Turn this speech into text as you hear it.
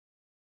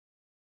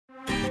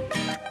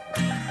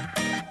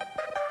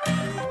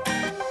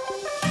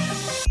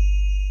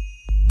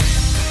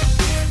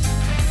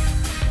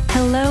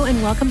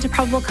and welcome to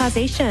Probable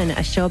Causation,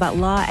 a show about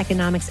law,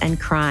 economics, and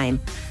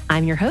crime.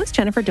 I'm your host,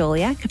 Jennifer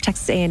Doliak of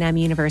Texas A&M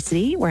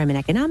University, where I'm an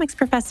economics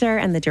professor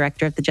and the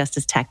director of the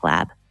Justice Tech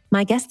Lab.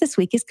 My guest this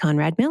week is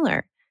Conrad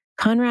Miller.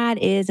 Conrad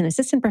is an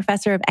assistant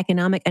professor of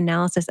economic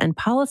analysis and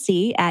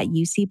policy at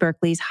UC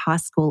Berkeley's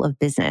Haas School of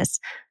Business.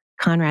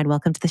 Conrad,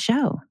 welcome to the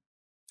show.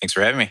 Thanks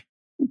for having me.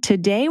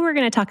 Today, we're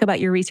going to talk about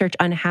your research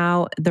on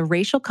how the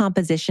racial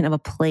composition of a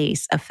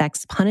place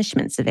affects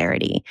punishment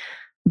severity.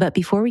 But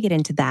before we get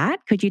into that,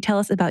 could you tell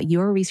us about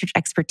your research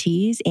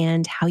expertise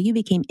and how you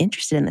became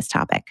interested in this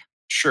topic?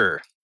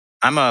 Sure.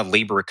 I'm a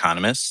labor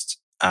economist.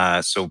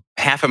 So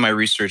half of my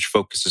research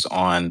focuses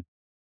on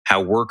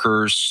how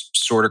workers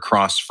sort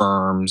across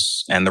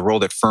firms and the role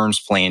that firms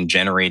play in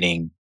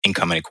generating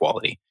income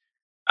inequality,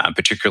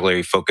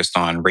 particularly focused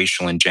on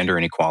racial and gender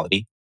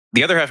inequality.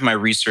 The other half of my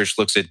research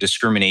looks at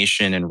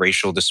discrimination and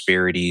racial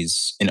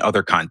disparities in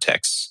other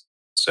contexts.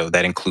 So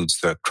that includes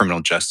the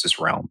criminal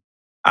justice realm.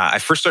 I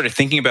first started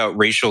thinking about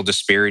racial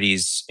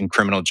disparities in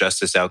criminal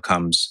justice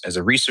outcomes as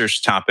a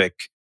research topic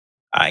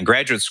in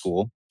graduate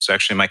school. So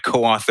actually my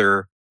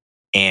co-author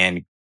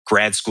and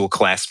grad school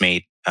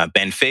classmate,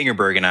 Ben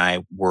Fagenberg, and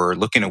I were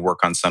looking to work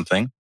on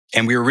something.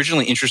 And we were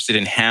originally interested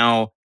in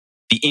how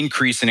the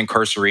increase in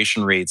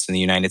incarceration rates in the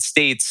United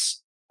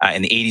States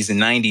in the 80s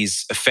and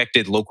 90s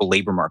affected local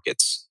labor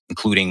markets,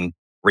 including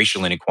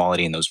racial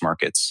inequality in those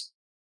markets.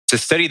 To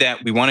study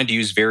that, we wanted to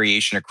use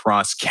variation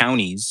across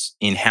counties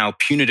in how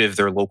punitive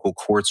their local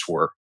courts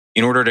were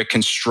in order to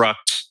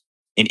construct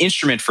an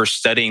instrument for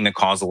studying the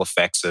causal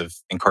effects of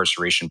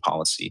incarceration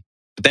policy.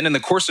 But then in the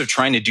course of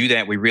trying to do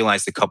that, we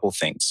realized a couple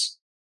things.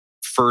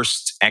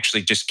 First,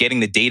 actually just getting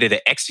the data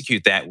to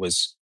execute that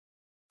was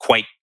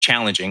quite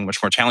challenging,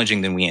 much more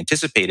challenging than we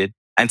anticipated.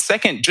 And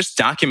second, just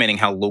documenting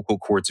how local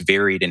courts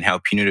varied and how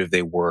punitive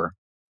they were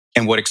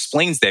and what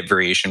explains that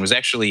variation was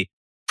actually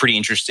pretty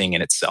interesting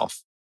in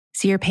itself.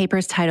 So your paper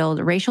is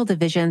titled Racial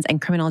Divisions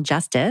and Criminal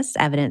Justice,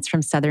 Evidence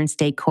from Southern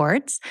State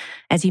Courts.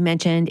 As you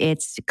mentioned,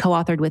 it's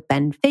co-authored with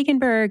Ben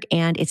Fagenberg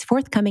and it's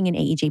forthcoming in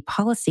AEJ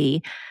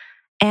Policy.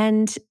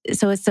 And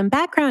so as some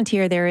background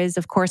here, there is,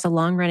 of course, a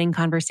long-running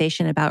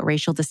conversation about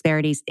racial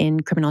disparities in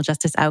criminal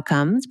justice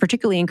outcomes,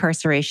 particularly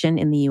incarceration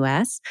in the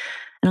U.S.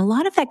 And a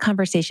lot of that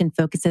conversation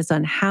focuses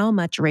on how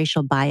much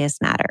racial bias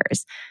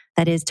matters.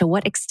 That is, to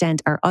what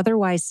extent are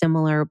otherwise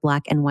similar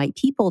Black and white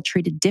people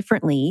treated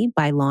differently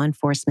by law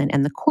enforcement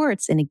and the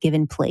courts in a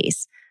given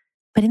place.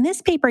 But in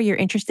this paper, you're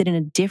interested in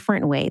a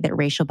different way that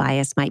racial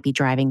bias might be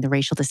driving the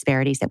racial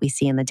disparities that we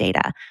see in the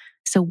data.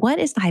 So what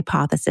is the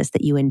hypothesis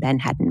that you and Ben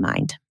had in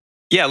mind?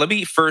 Yeah, let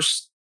me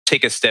first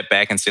take a step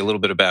back and say a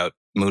little bit about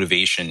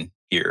motivation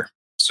here.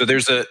 So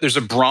there's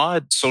a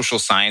broad social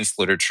science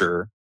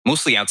literature,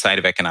 mostly outside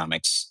of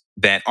economics,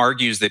 that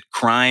argues that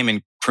crime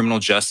and criminal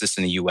justice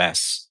in the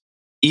US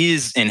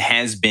is and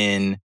has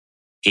been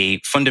a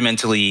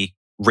fundamentally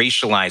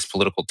racialized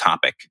political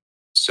topic.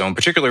 So in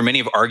particular, many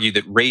have argued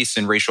that race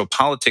and racial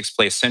politics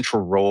play a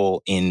central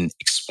role in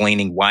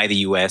explaining why the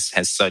US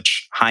has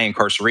such high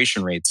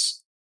incarceration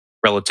rates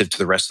relative to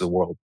the rest of the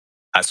world.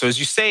 So as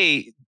you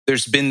say,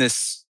 there's been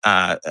this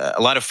a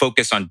lot of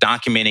focus on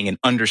documenting and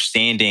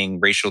understanding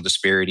racial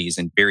disparities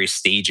in various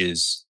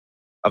stages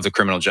of the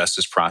criminal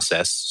justice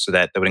process. So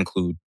that would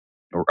include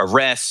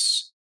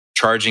arrests,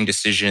 charging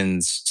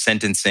decisions,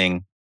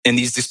 sentencing. And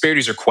these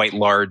disparities are quite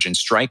large and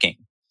striking.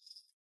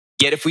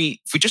 Yet if we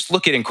just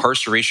look at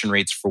incarceration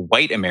rates for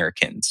white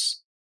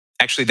Americans,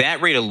 actually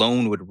that rate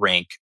alone would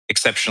rank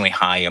exceptionally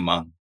high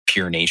among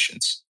peer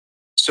nations.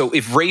 So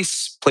if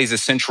race plays a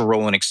central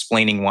role in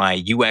explaining why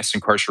US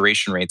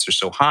incarceration rates are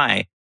so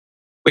high,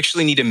 we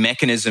actually need a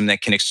mechanism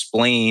that can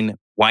explain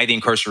why the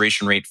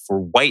incarceration rate for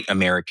white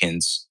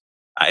Americans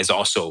is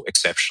also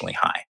exceptionally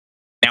high.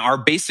 Now, our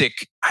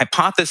basic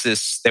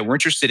hypothesis that we're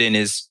interested in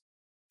is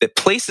that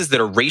places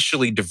that are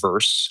racially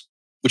diverse,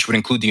 which would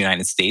include the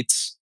United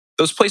States,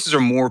 those places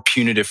are more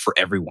punitive for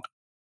everyone.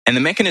 And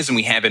the mechanism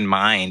we have in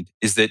mind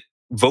is that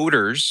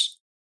voters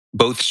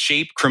both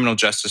shape criminal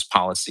justice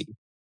policy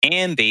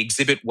and they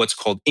exhibit what's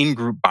called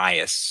in-group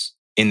bias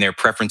in their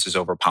preferences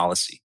over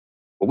policy.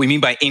 What we mean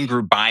by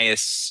in-group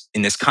bias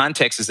in this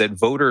context is that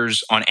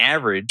voters, on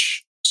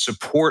average,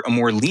 support a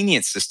more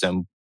lenient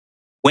system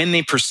when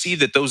they perceive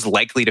that those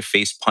likely to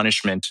face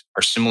punishment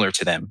are similar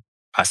to them,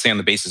 say on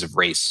the basis of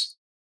race.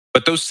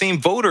 But those same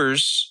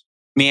voters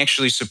may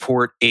actually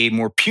support a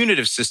more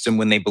punitive system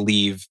when they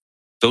believe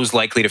those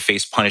likely to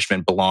face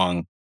punishment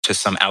belong to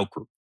some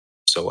outgroup,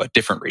 so a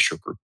different racial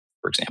group,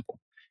 for example.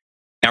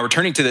 Now,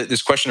 returning to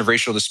this question of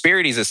racial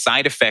disparities, a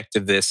side effect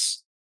of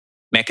this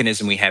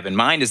mechanism we have in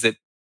mind is that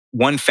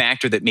one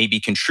factor that may be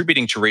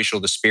contributing to racial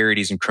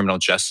disparities in criminal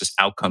justice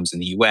outcomes in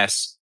the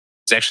US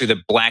is actually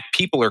that Black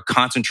people are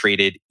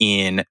concentrated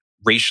in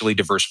racially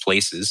diverse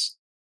places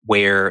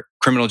where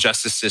criminal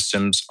justice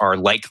systems are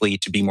likely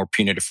to be more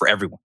punitive for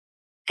everyone.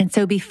 And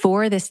so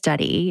before this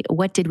study,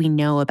 what did we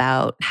know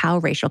about how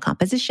racial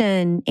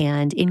composition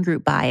and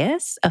in-group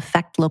bias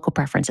affect local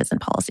preferences and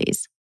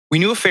policies? We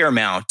knew a fair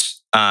amount,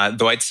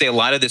 though I'd say a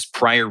lot of this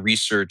prior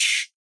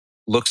research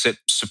looks at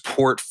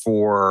support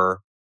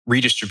for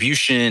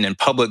redistribution and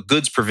public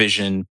goods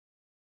provision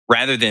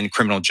rather than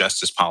criminal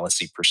justice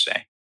policy per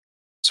se.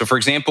 So, for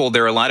example,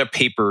 there are a lot of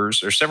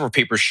papers, or several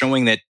papers,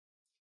 showing that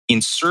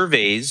in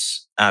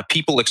surveys,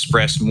 people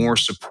express more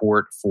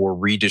support for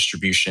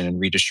redistribution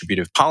and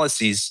redistributive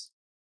policies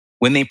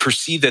when they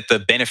perceive that the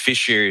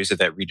beneficiaries of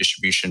that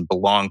redistribution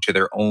belong to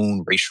their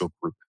own racial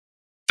group.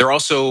 There are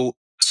also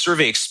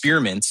survey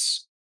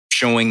experiments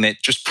showing that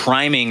just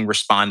priming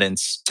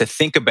respondents to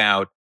think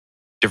about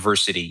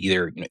diversity,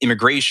 either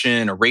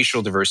immigration or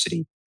racial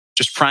diversity,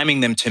 just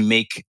priming them to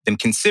make them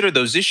consider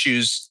those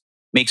issues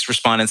makes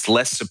respondents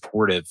less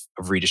supportive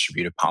of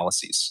redistributive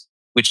policies,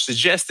 which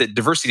suggests that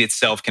diversity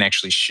itself can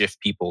actually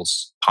shift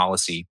people's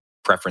policy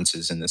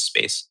preferences in this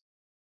space.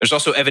 There's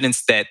also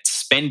evidence that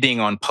spending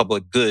on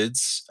public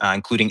goods,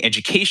 including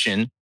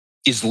education,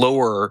 is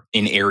lower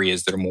in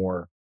areas that are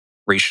more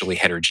racially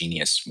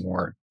heterogeneous,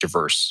 more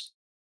diverse.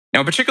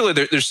 Now, in particular,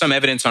 there's some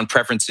evidence on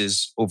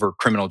preferences over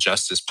criminal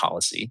justice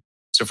policy.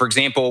 So, for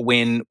example,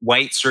 when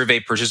white survey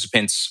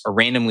participants are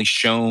randomly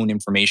shown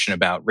information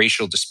about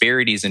racial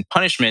disparities in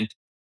punishment,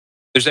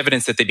 there's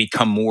evidence that they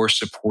become more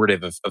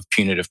supportive of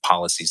punitive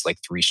policies like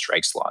three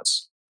strikes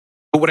laws.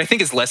 But what I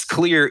think is less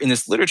clear in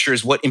this literature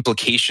is what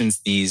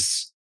implications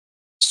these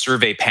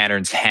survey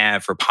patterns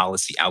have for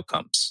policy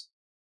outcomes.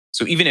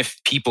 So even if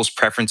people's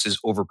preferences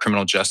over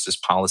criminal justice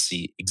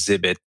policy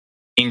exhibit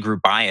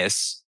in-group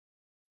bias,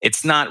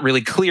 it's not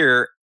really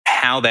clear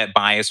how that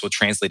bias will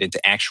translate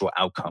into actual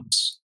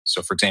outcomes.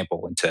 So, for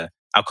example, into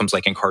outcomes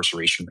like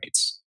incarceration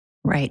rates.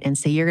 Right. And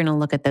so you're going to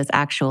look at those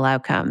actual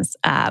outcomes.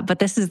 But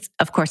this is,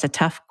 of course, a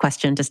tough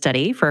question to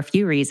study for a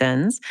few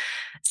reasons.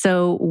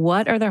 So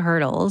what are the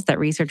hurdles that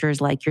researchers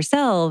like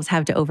yourselves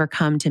have to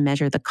overcome to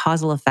measure the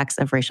causal effects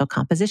of racial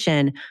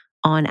composition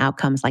on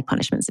outcomes like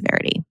punishment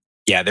severity?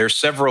 Yeah, there are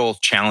several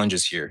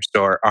challenges here.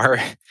 So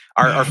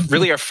our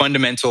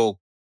fundamental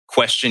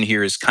question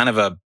here is kind of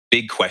a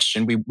big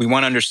question. We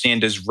want to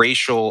understand, does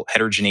racial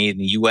heterogeneity in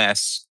the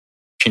U.S.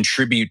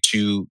 contribute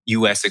to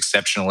U.S.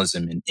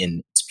 exceptionalism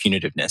in its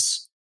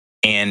punitiveness?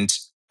 And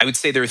I would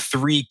say there are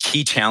three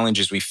key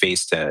challenges we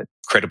face to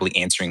credibly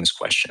answering this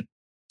question.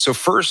 So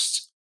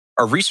first,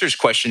 our research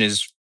question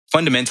is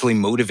fundamentally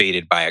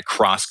motivated by a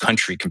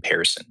cross-country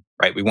comparison,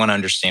 right? We want to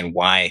understand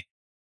why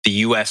the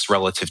U.S.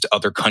 relative to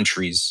other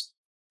countries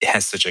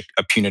has such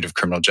a punitive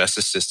criminal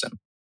justice system.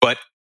 But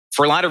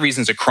for a lot of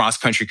reasons, a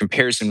cross-country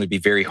comparison would be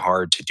very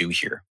hard to do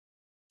here.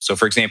 So,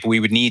 for example, we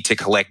would need to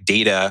collect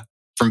data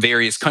from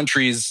various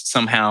countries,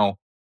 somehow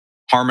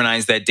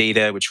harmonize that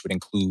data, which would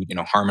include,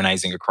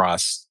 harmonizing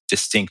across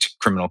distinct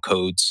criminal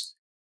codes.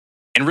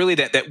 And really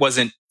that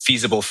wasn't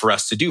feasible for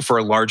us to do for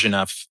a large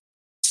enough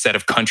set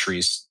of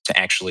countries to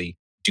actually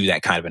do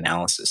that kind of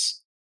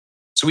analysis.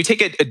 So we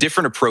take a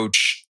different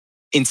approach.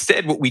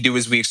 Instead, what we do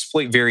is we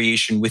exploit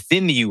variation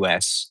within the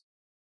US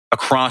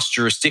across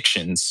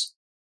jurisdictions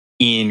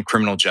in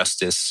criminal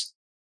justice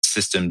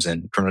systems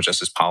and criminal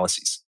justice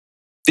policies.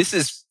 This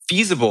is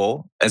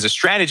feasible as a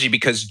strategy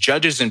because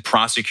judges and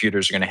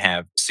prosecutors are going to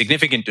have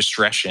significant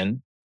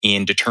discretion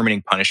in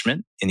determining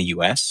punishment in the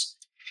US.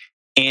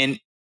 And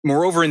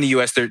moreover, in the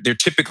US, they're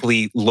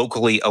typically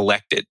locally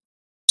elected.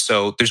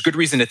 So there's good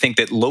reason to think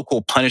that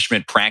local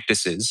punishment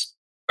practices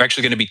are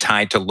actually going to be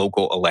tied to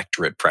local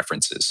electorate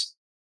preferences.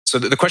 So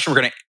the question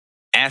we're going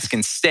to ask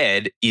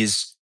instead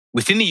is,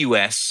 within the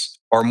US,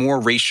 are more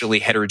racially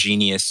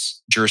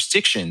heterogeneous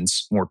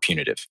jurisdictions more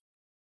punitive?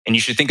 And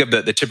you should think of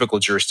the typical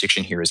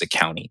jurisdiction here as a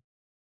county.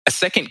 A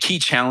second key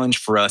challenge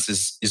for us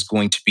is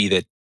going to be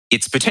that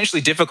it's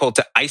potentially difficult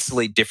to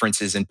isolate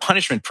differences in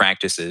punishment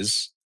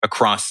practices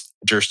across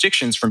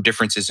jurisdictions from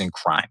differences in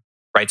crime,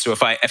 right? So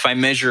if I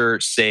measure,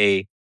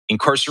 say,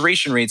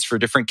 incarceration rates for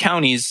different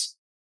counties,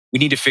 we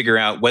need to figure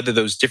out whether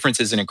those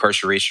differences in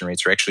incarceration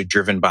rates are actually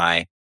driven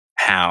by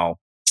how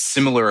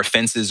similar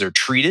offenses are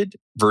treated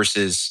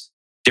versus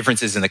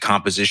differences in the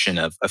composition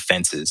of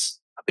offenses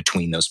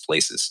between those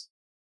places.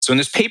 So in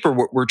this paper,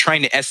 we're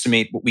trying to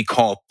estimate what we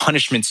call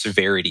punishment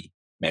severity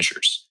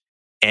measures.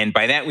 And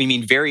by that, we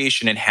mean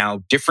variation in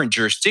how different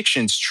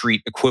jurisdictions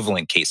treat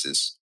equivalent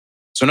cases.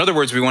 So in other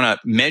words, we want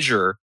to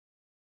measure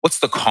what's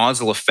the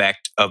causal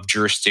effect of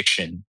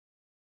jurisdiction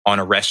on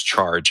arrest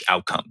charge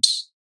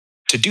outcomes.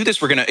 To do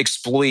this, we're going to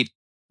exploit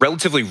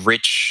relatively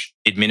rich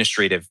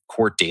administrative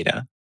court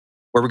data,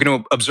 where we're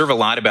going to observe a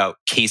lot about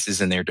cases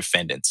and their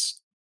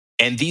defendants.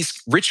 And these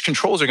rich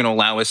controls are going to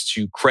allow us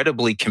to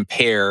credibly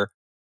compare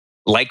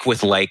like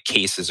with like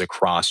cases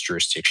across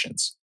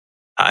jurisdictions.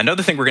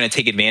 Another thing we're going to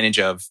take advantage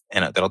of,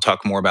 and that I'll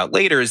talk more about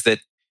later, is that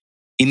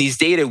in these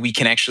data, we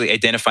can actually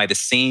identify the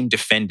same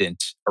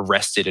defendant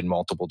arrested in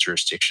multiple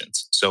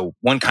jurisdictions. So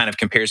one kind of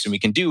comparison we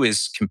can do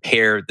is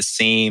compare the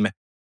same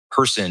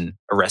person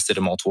arrested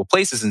in multiple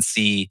places and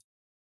see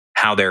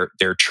how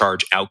their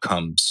charge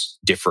outcomes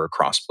differ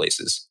across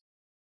places.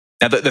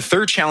 Now, the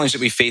third challenge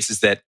that we face is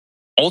that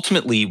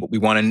ultimately what we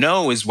want to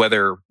know is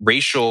whether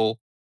racial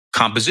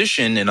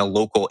composition in a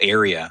local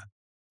area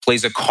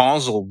plays a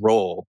causal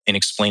role in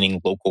explaining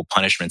local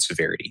punishment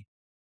severity.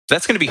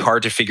 That's going to be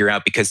hard to figure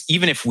out because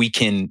even if we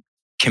can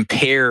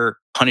compare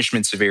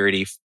punishment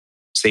severity,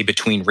 say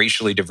between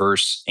racially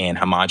diverse and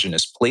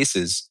homogenous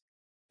places,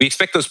 we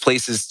expect those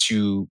places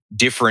to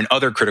differ in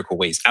other critical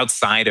ways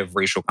outside of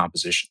racial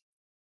composition.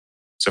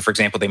 So, for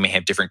example, they may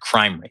have different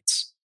crime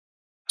rates.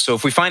 So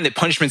if we find that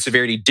punishment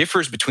severity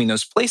differs between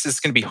those places, it's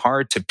going to be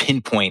hard to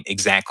pinpoint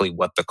exactly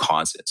what the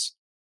cause is.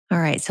 All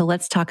right, so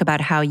let's talk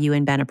about how you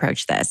and Ben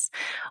approach this.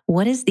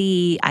 What is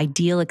the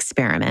ideal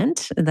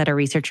experiment that a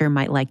researcher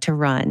might like to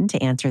run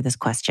to answer this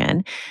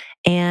question?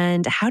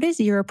 And how does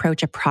your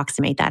approach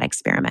approximate that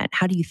experiment?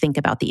 How do you think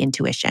about the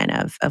intuition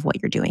of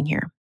what you're doing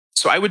here?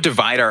 So I would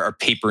divide our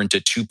paper into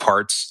two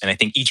parts, and I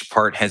think each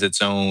part has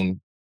its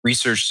own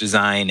research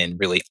design and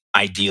really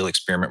ideal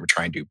experiment we're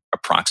trying to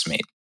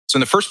approximate. So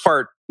in the first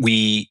part,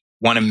 we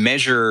want to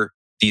measure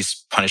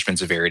these punishment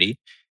severity.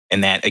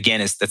 And that, again,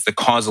 that's the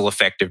causal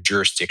effect of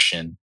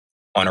jurisdiction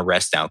on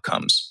arrest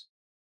outcomes.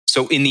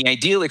 So in the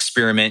ideal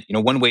experiment,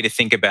 one way to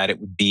think about it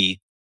would be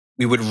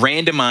we would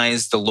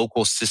randomize the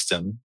local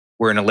system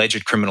where an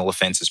alleged criminal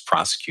offense is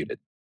prosecuted.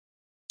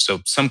 So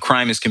some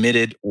crime is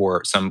committed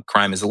or some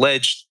crime is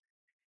alleged.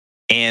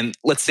 And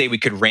let's say we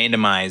could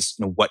randomize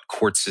what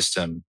court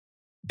system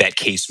that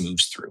case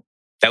moves through.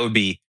 That would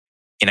be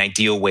an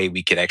ideal way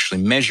we could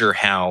actually measure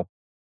how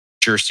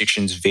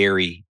jurisdictions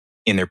vary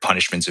in their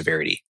punishment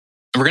severity.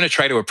 And we're going to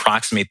try to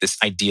approximate this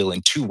ideal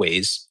in two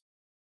ways.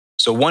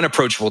 So one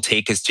approach we'll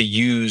take is to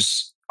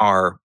use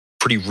our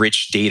pretty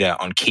rich data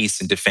on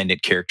case and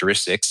defendant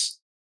characteristics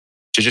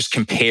to just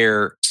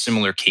compare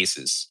similar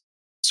cases.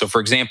 So for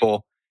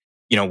example,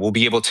 we'll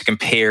be able to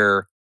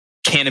compare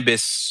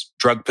cannabis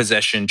drug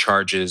possession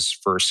charges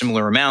for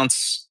similar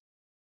amounts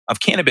of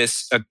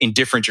cannabis in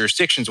different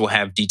jurisdictions. We'll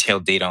have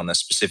detailed data on the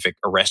specific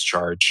arrest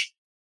charge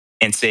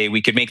and say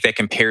we could make that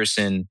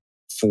comparison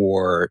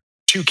for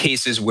two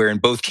cases where in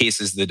both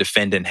cases the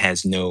defendant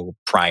has no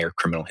prior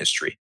criminal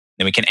history.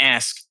 Then we can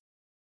ask,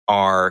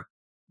 are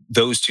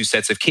those two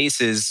sets of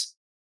cases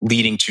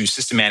leading to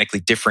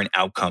systematically different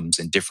outcomes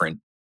in different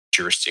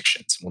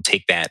jurisdictions? We'll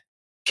take that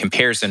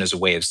comparison as a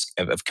way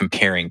of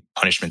comparing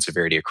punishment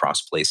severity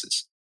across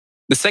places.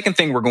 The second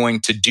thing we're going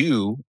to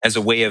do as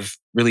a way of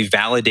really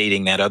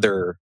validating that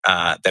other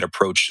that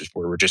approach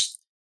where we're just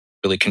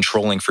really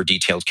controlling for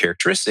detailed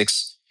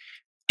characteristics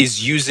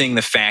is using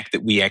the fact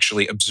that we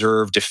actually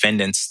observe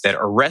defendants that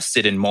are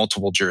arrested in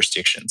multiple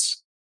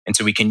jurisdictions. And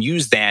so we can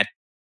use that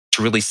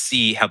to really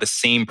see how the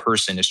same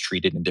person is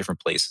treated in different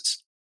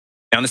places.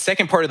 Now, in the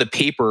second part of the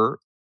paper,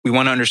 we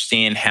want to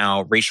understand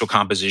how racial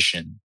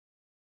composition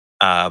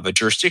of a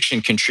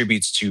jurisdiction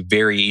contributes to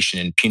variation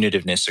in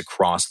punitiveness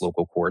across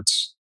local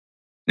courts.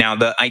 Now,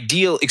 the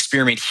ideal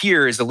experiment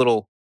here is a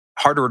little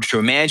harder to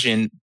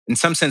imagine. In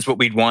some sense, what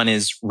we'd want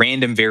is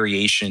random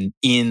variation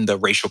in the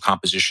racial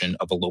composition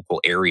of a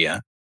local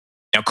area.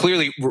 Now,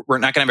 clearly, we're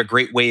not going to have a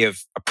great way of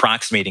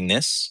approximating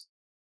this.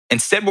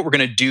 Instead, what we're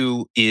going to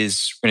do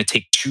is we're going to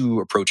take two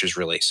approaches,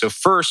 really. So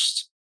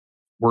first,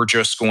 we're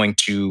just going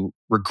to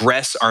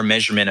regress our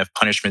measurement of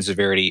punishment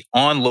severity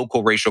on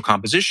local racial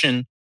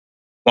composition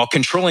while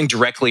controlling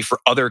directly for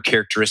other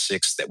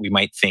characteristics that we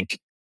might think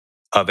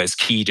of as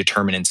key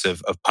determinants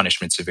of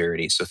punishment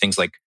severity. So things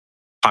like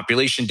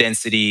population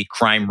density,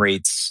 crime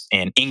rates,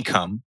 and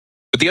income.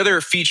 But the other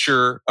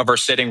feature of our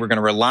setting we're going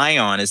to rely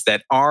on is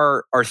that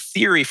our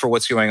theory for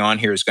what's going on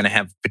here is going to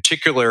have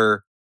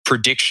particular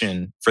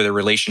prediction for the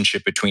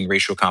relationship between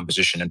racial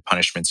composition and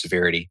punishment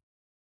severity.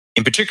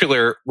 In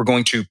particular, we're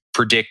going to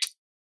predict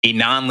a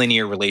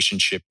nonlinear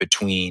relationship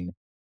between,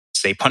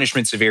 say,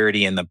 punishment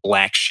severity and the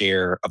Black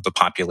share of the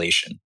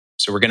population.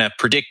 So we're going to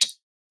predict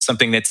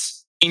something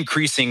that's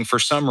increasing for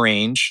some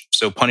range.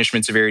 So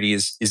punishment severity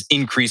is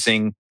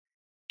increasing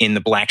in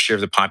the Black share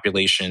of the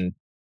population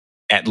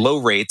at low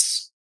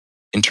rates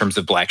in terms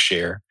of Black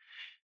share.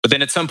 But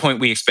then at some point,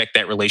 we expect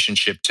that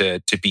relationship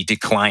to be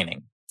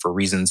declining for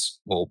reasons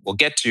we'll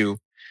get to.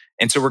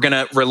 And so we're going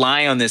to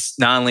rely on this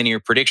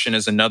nonlinear prediction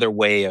as another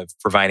way of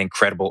providing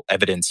credible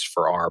evidence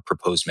for our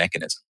proposed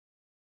mechanism.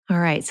 All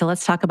right, so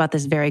let's talk about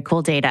this very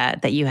cool data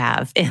that you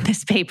have in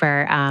this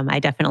paper. I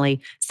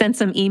definitely sent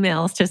some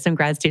emails to some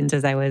grad students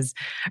as I was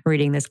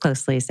reading this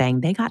closely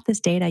saying, they got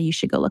this data, you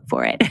should go look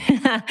for it.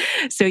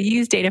 So you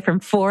used data from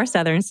 4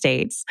 southern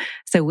states.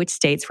 So which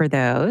states were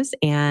those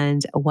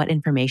and what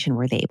information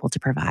were they able to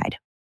provide?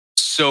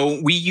 So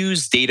we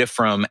use data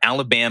from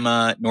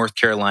Alabama, North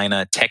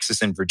Carolina,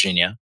 Texas, and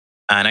Virginia.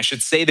 And I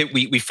should say that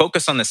we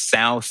focus on the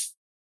South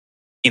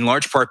in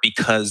large part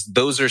because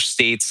those are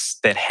states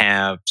that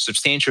have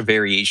substantial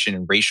variation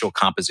in racial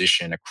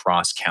composition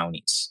across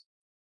counties.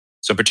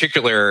 So in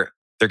particular,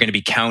 they're going to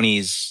be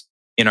counties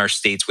in our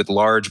states with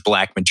large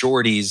Black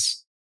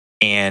majorities,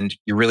 and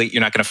you're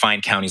not going to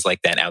find counties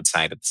like that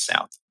outside of the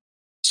South.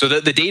 So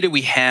the data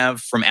we have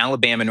from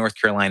Alabama, North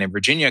Carolina, and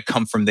Virginia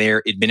come from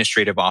their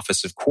Administrative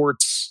Office of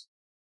Courts,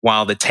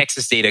 while the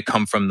Texas data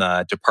come from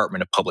the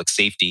Department of Public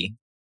Safety.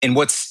 And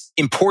what's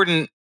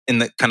important in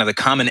the kind of the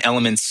common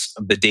elements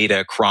of the data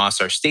across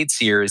our states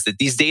here is that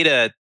these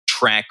data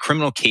track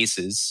criminal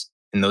cases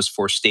in those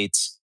 4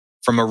 states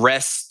from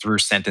arrest through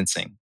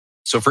sentencing.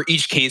 So for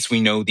each case, we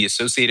know the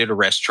associated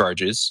arrest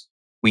charges.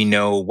 We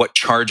know what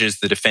charges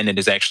the defendant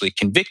is actually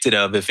convicted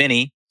of, if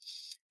any.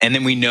 And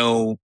then we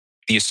know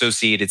the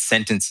associated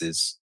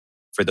sentences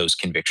for those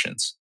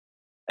convictions.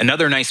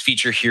 Another nice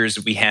feature here is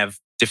that we have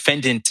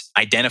defendant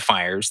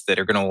identifiers that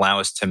are going to allow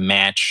us to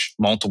match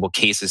multiple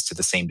cases to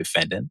the same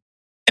defendant.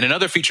 And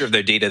another feature of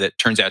their data that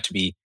turns out to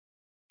be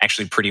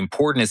actually pretty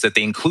important is that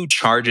they include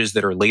charges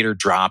that are later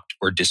dropped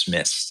or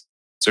dismissed.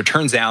 So it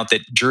turns out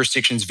that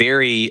jurisdictions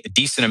vary a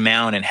decent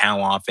amount in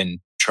how often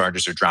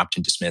charges are dropped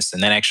and dismissed.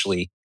 And that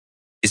actually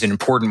is an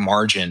important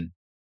margin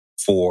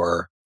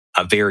for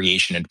a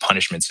variation in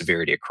punishment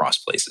severity across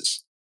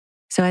places.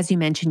 So as you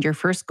mentioned, your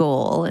first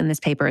goal in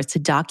this paper is to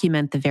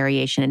document the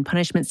variation in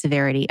punishment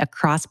severity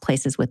across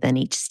places within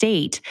each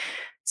state.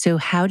 So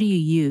how do you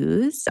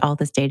use all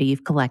this data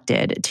you've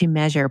collected to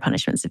measure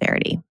punishment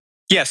severity?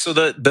 Yeah, so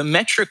the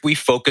metric we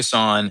focus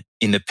on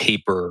in the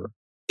paper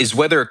is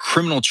whether a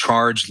criminal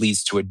charge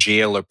leads to a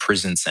jail or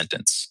prison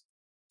sentence.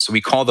 So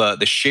we call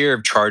the share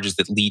of charges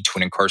that lead to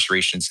an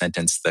incarceration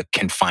sentence the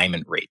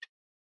confinement rate.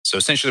 So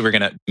essentially, we're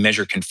going to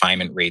measure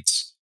confinement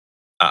rates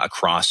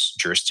across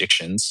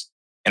jurisdictions.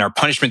 And our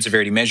punishment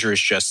severity measure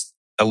is just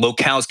a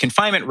locale's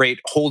confinement rate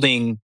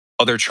holding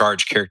other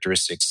charge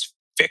characteristics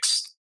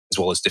fixed, as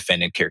well as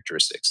defendant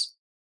characteristics.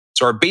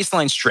 So our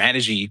baseline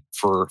strategy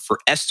for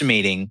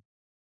estimating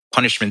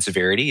punishment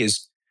severity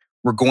is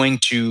we're going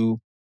to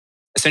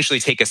essentially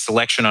take a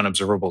selection on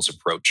observables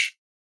approach.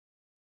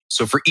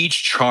 So for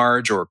each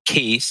charge or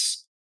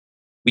case,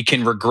 we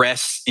can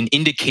regress an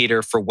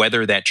indicator for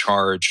whether that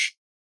charge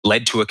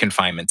led to a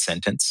confinement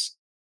sentence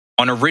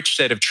on a rich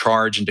set of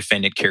charge and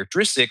defendant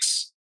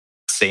characteristics,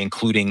 say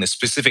including the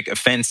specific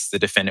offense the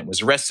defendant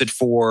was arrested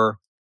for,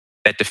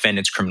 that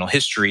defendant's criminal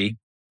history,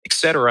 et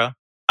cetera.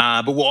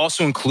 But we'll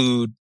also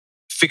include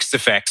fixed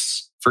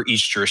effects for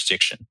each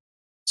jurisdiction.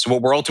 So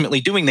what we're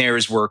ultimately doing there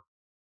is we're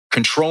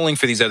controlling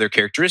for these other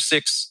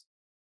characteristics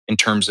in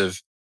terms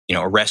of,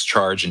 arrest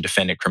charge and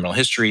defendant criminal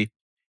history.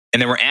 And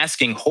then we're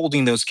asking,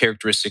 holding those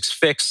characteristics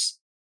fixed,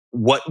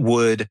 what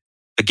would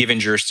a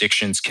given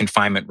jurisdiction's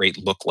confinement rate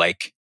look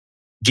like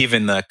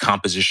given the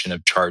composition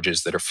of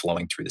charges that are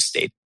flowing through the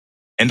state?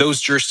 And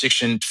those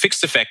jurisdiction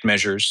fixed effect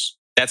measures,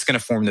 that's going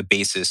to form the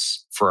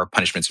basis for our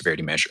punishment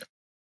severity measure.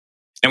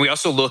 And we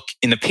also look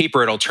in the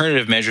paper at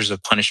alternative measures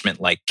of punishment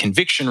like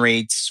conviction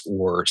rates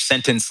or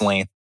sentence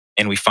length,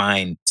 and we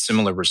find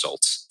similar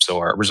results. So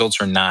our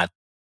results are not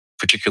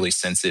particularly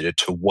sensitive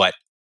to what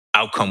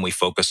outcome we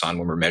focus on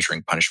when we're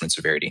measuring punishment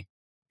severity.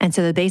 And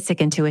so the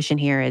basic intuition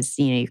here is,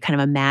 you kind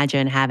of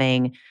imagine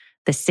having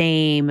the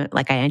same,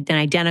 like an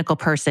identical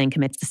person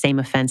commits the same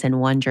offense in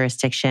one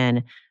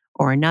jurisdiction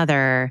or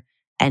another.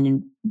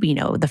 And,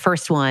 the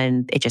first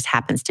one, it just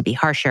happens to be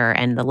harsher,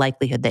 and the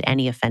likelihood that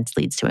any offense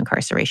leads to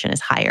incarceration is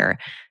higher.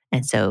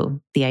 And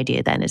so the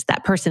idea then is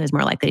that person is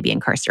more likely to be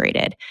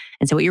incarcerated.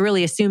 And so what you're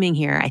really assuming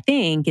here, I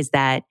think, is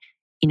that,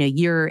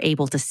 you're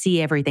able to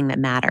see everything that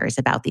matters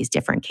about these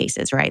different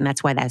cases, right? And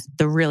that's why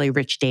the really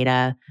rich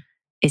data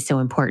is so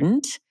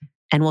important.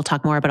 And we'll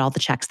talk more about all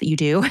the checks that you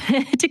do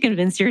to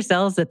convince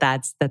yourselves that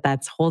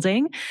that's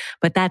holding.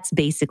 But that's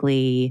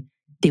basically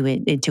the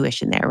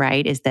intuition there,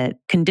 right? Is that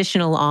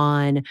conditional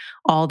on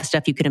all the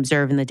stuff you can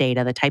observe in the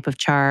data, the type of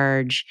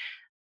charge,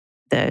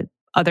 the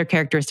other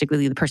characteristic,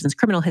 the person's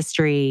criminal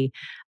history.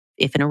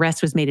 If an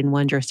arrest was made in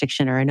one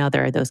jurisdiction or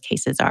another, those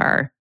cases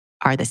are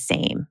the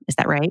same. Is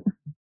that right?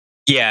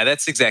 Yeah,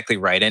 that's exactly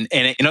right. And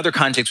in other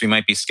contexts, we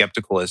might be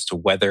skeptical as to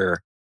whether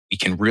we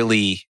can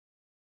really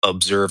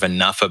observe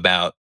enough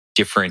about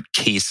different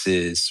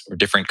cases or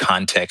different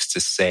contexts to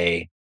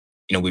say,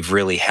 we've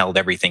really held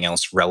everything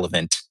else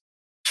relevant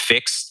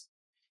fixed.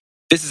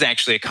 This is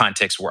actually a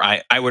context where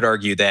I would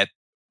argue that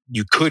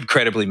you could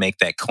credibly make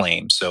that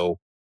claim. So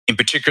in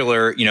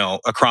particular,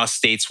 across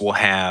states, we'll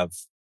have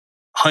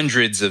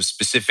hundreds of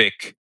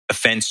specific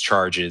offense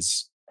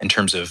charges in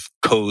terms of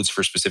codes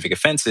for specific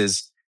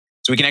offenses.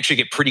 So we can actually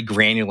get pretty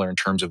granular in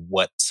terms of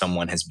what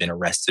someone has been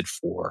arrested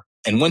for.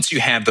 And once you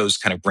have those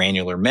kind of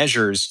granular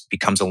measures, it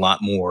becomes a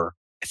lot more,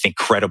 I think,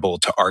 credible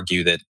to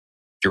argue that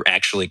you're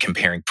actually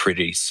comparing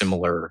pretty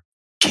similar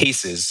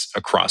cases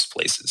across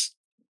places.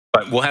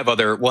 But we'll have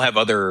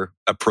other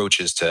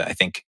approaches to, I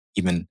think,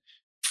 even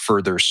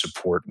further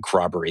support and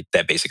corroborate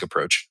that basic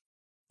approach.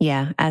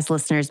 Yeah, as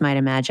listeners might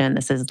imagine,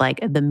 this is like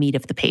the meat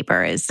of the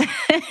paper is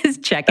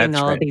checking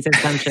all of these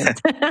assumptions.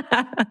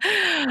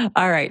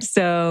 All right,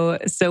 so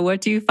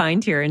what do you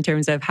find here in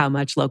terms of how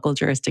much local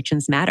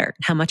jurisdictions matter?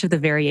 How much of the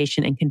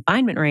variation in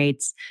confinement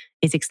rates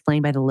is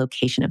explained by the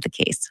location of the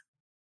case?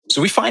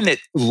 So we find that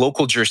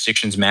local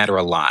jurisdictions matter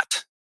a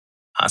lot.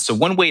 So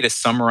one way to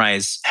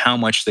summarize how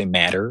much they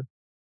matter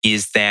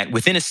is that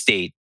within a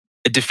state,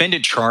 a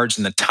defendant charged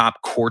in the top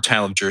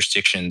quartile of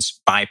jurisdictions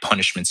by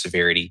punishment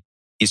severity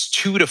is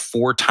 2 to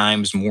 4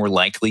 times more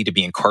likely to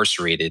be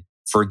incarcerated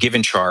for a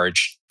given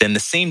charge than the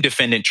same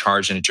defendant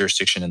charged in a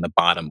jurisdiction in the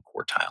bottom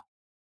quartile.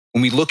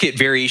 When we look at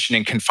variation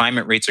in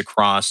confinement rates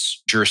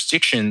across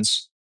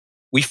jurisdictions,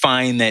 we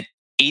find that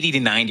 80 to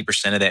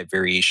 90% of that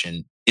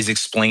variation is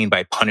explained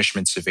by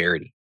punishment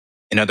severity.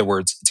 In other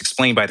words, it's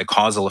explained by the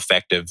causal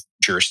effect of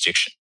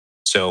jurisdiction.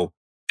 So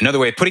another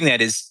way of putting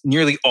that is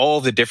nearly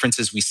all the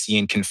differences we see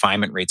in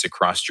confinement rates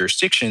across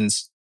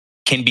jurisdictions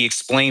can be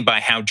explained by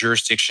how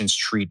jurisdictions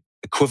treat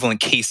equivalent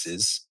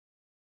cases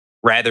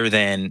rather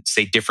than,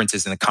 say,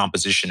 differences in the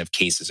composition of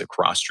cases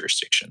across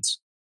jurisdictions.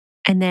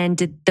 And then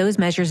did those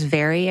measures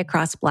vary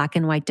across Black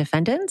and white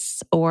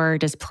defendants, or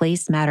does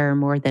place matter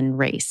more than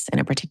race in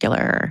a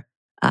particular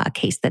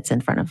case that's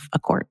in front of a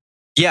court?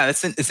 Yeah,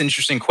 it's an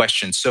interesting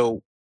question.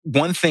 So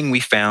one thing we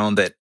found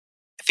that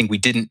I think we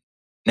didn't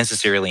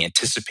necessarily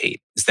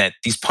anticipate is that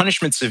these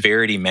punishment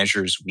severity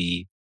measures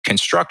we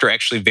construct are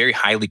actually very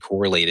highly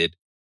correlated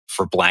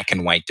for Black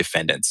and white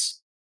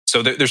defendants.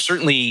 So there's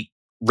certainly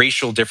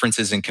racial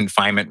differences in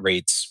confinement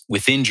rates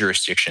within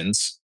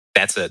jurisdictions.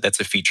 That's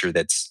a feature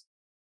that's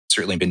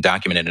certainly been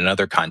documented in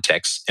other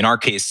contexts. In our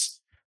case,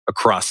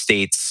 across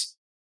states,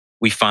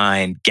 we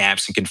find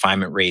gaps in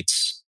confinement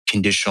rates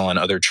conditional on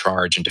other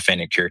charge and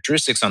defendant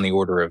characteristics on the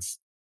order of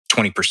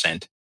 20% in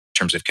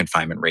terms of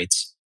confinement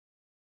rates.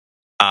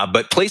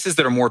 But places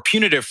that are more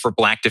punitive for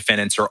Black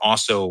defendants are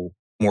also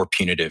more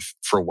punitive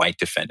for white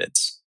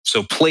defendants.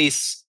 So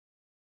place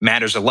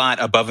matters a lot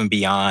above and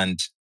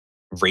beyond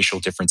racial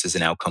differences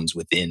in outcomes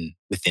within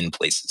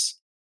places.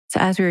 So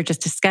as we were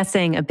just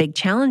discussing, a big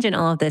challenge in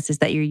all of this is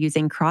that you're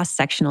using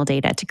cross-sectional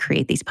data to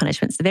create these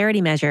punishment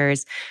severity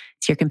measures.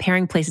 So you're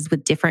comparing places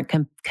with different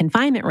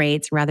confinement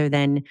rates rather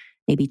than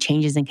maybe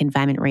changes in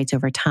confinement rates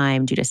over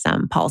time due to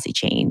some policy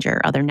change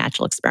or other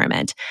natural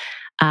experiment.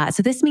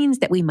 So this means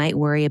that we might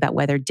worry about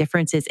whether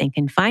differences in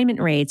confinement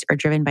rates are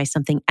driven by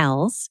something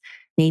else.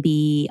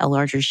 Maybe a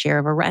larger share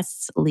of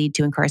arrests lead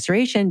to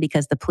incarceration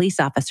because the police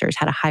officers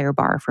had a higher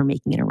bar for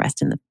making an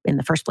arrest in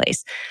the first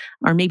place.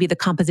 Or maybe the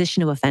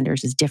composition of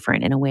offenders is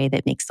different in a way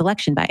that makes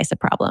selection bias a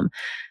problem.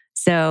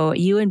 So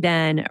you and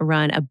Ben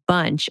run a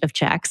bunch of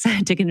checks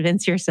to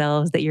convince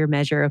yourselves that your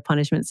measure of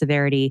punishment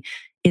severity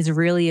is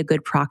really a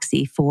good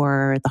proxy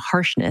for the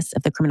harshness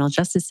of the criminal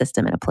justice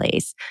system in a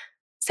place.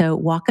 So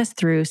walk us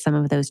through some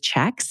of those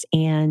checks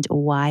and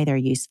why they're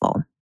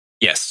useful.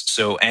 Yes.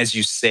 So as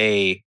you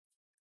say,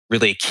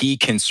 really a key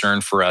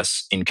concern for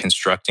us in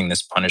constructing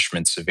this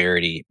punishment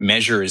severity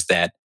measure is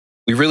that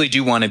we really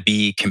do want to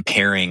be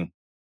comparing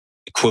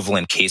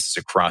equivalent cases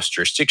across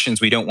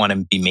jurisdictions. We don't want to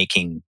be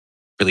making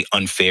really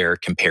unfair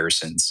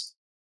comparisons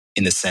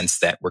in the sense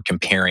that we're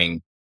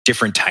comparing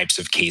different types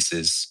of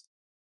cases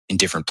in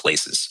different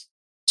places.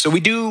 So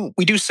we do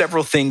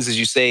several things, as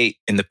you say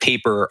in the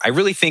paper. I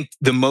really think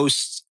the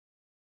most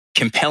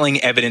compelling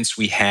evidence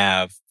we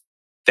have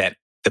that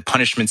the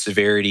punishment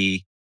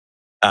severity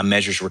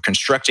measures we're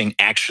constructing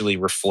actually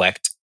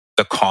reflect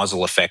the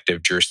causal effect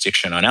of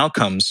jurisdiction on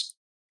outcomes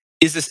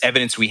is this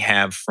evidence we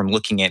have from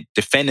looking at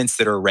defendants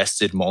that are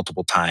arrested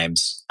multiple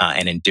times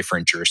and in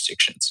different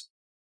jurisdictions.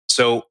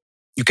 So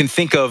you can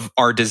think of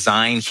our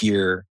design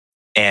here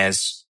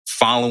as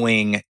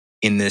following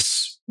in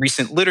this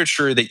recent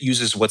literature that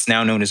uses what's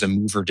now known as a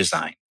mover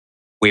design,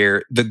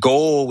 where the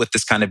goal with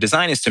this kind of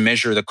design is to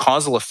measure the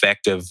causal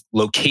effect of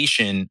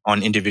location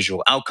on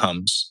individual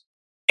outcomes.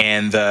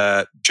 And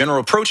the general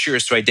approach here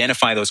is to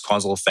identify those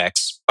causal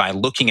effects by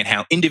looking at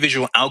how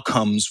individual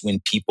outcomes when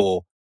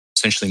people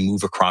essentially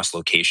move across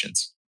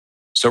locations.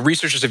 So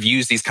researchers have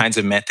used these kinds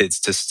of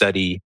methods to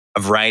study a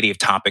variety of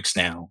topics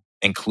now,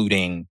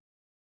 including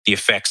the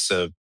effects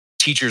of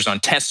teachers on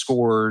test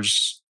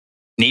scores,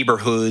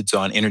 neighborhoods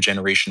on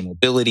intergenerational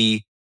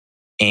mobility,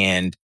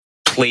 and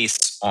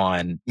place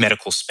on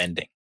medical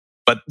spending.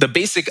 But the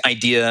basic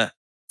idea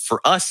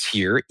for us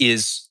here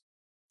is,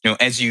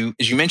 as you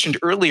mentioned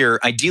earlier,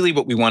 ideally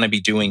what we want to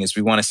be doing is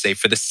we want to say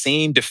for the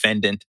same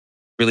defendant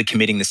really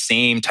committing the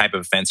same type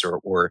of offense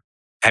or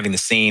having the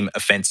same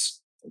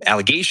offense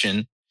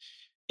allegation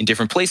in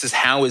different places,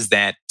 how is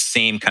that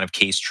same kind of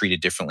case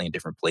treated differently in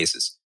different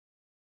places?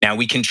 Now,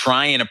 we can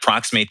try and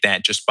approximate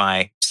that just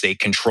by, say,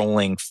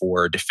 controlling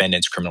for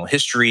defendants' criminal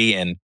history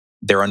and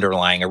their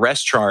underlying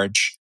arrest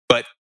charge.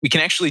 But we can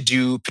actually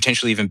do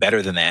potentially even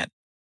better than that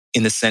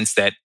in the sense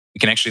that we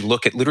can actually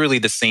look at literally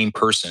the same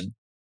person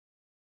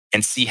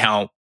and see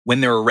how, when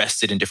they're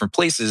arrested in different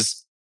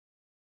places,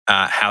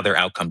 how their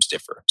outcomes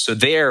differ. So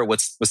there,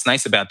 what's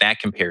nice about that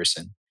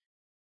comparison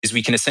is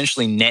we can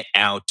essentially net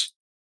out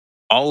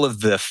all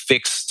of the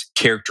fixed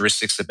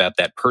characteristics about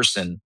that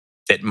person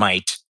that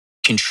might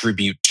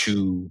contribute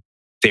to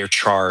their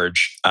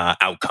charge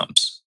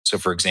outcomes. So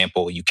for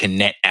example, you can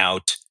net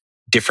out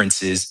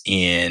differences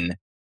in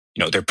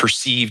their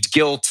perceived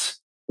guilt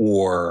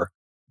or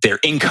their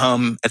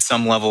income at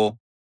some level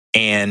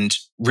and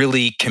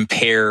really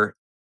compare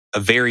a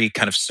very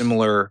kind of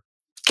similar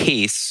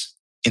case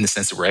in the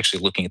sense that we're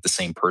actually looking at the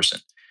same person.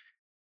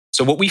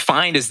 So what we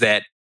find is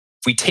that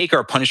if we take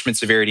our punishment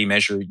severity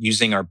measure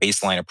using our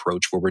baseline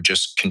approach where we're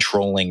just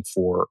controlling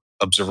for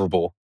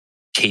observable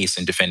case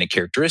and defendant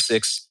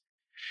characteristics,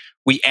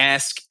 we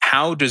ask,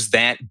 how does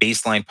that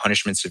baseline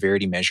punishment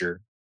severity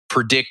measure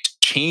predict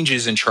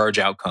changes in charge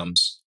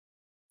outcomes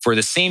for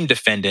the same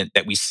defendant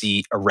that we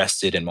see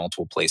arrested in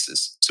multiple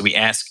places. So we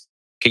ask,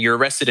 okay, you're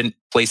arrested in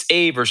place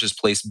A versus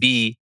place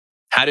B.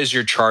 How does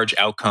your charge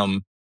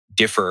outcome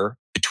differ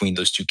between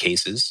those two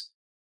cases?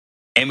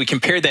 And we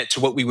compare that to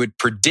what we would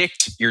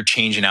predict your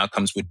change in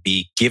outcomes would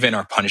be given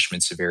our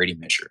punishment severity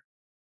measure.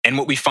 And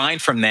what we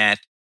find from that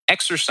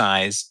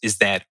exercise is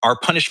that our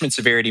punishment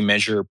severity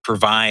measure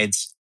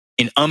provides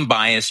an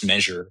unbiased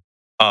measure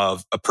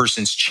of a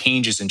person's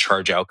changes in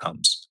charge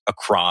outcomes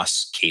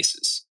across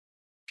cases.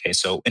 Okay,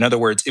 so in other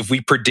words, if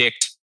we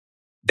predict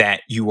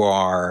that you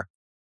are,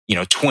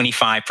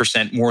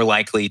 25% more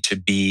likely to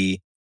be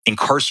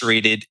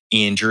incarcerated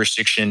in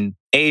jurisdiction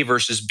A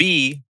versus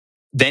B,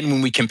 then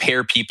when we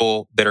compare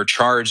people that are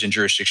charged in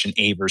jurisdiction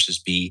A versus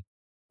B,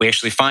 we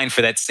actually find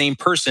for that same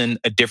person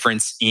a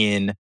difference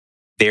in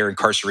their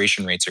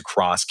incarceration rates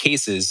across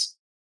cases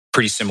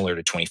pretty similar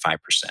to 25%.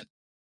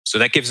 So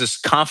that gives us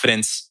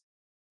confidence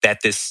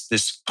that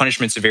this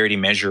punishment severity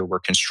measure we're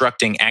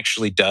constructing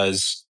actually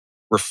does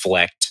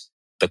reflect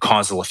the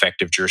causal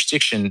effect of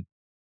jurisdiction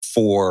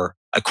for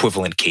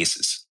equivalent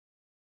cases.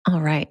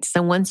 All right.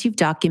 So once you've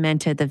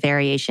documented the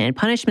variation in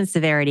punishment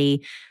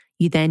severity,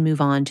 you then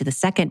move on to the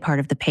second part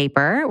of the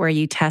paper where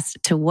you test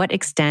to what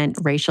extent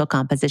racial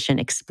composition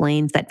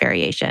explains that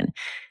variation.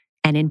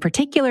 And in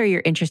particular,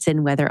 you're interested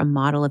in whether a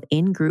model of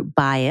in-group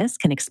bias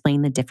can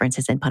explain the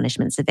differences in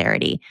punishment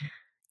severity.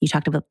 You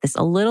talked about this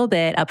a little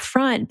bit up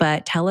front,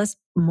 but tell us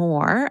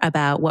more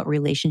about what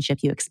relationship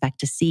you expect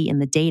to see in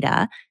the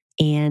data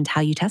and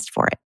how you test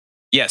for it.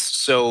 Yes.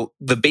 So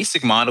the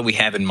basic model we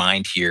have in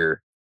mind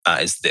here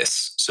is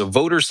this. So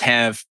voters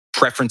have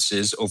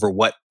preferences over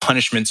what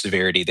punishment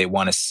severity they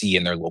want to see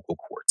in their local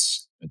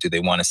courts. Do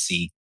they want to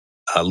see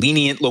a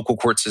lenient local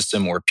court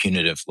system or a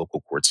punitive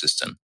local court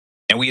system?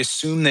 And we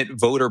assume that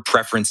voter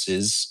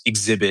preferences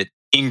exhibit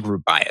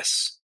in-group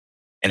bias.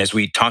 And as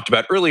we talked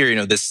about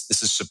earlier, this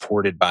is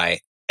supported by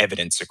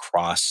evidence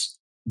across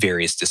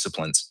various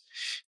disciplines.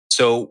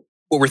 So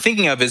what we're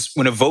thinking of is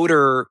when a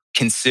voter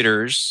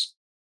considers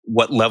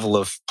what level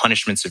of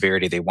punishment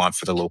severity they want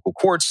for the local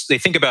courts, they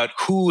think about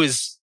who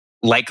is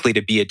likely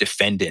to be a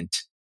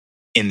defendant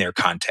in their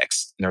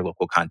context, in their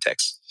local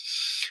context.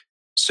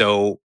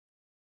 So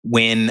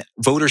when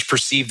voters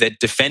perceive that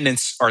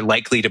defendants are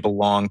likely to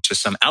belong to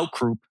some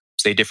outgroup,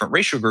 say a different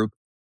racial group,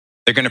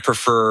 they're going to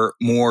prefer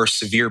more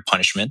severe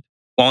punishment.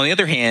 While on the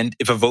other hand,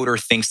 if a voter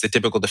thinks the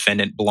typical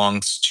defendant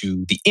belongs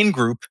to the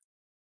in-group,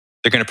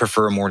 they're going to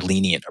prefer a more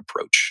lenient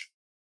approach.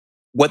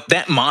 What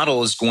that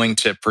model is going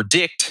to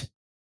predict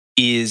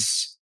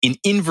is an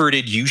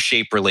inverted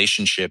U-shaped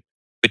relationship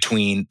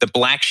between the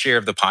Black share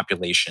of the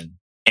population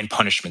and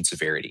punishment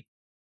severity.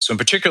 So in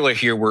particular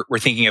here, we're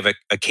thinking of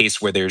a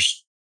case where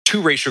there's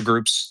two racial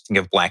groups, think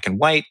of Black and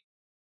white,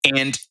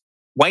 and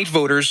white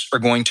voters are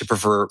going to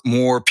prefer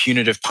more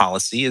punitive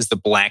policy as the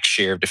Black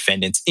share of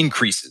defendants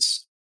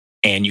increases.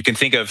 And you can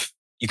think of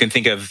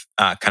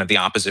kind of the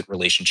opposite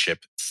relationship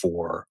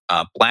for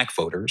Black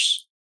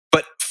voters.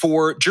 But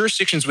for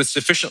jurisdictions with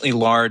sufficiently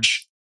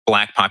large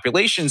Black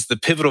populations, the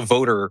pivotal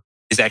voter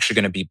is actually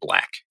going to be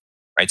Black,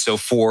 right? So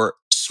for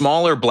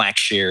smaller Black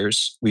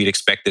shares, we'd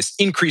expect this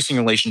increasing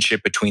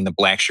relationship between the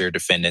Black share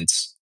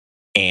defendants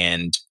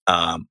and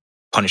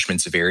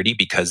punishment severity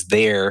because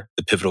there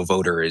the pivotal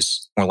voter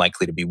is more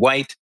likely to be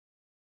white.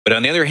 But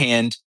on the other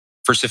hand,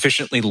 for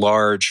sufficiently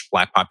large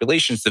Black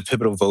populations, the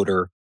pivotal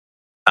voter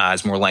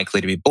is more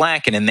likely to be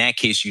Black. And in that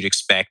case, you'd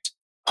expect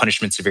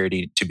punishment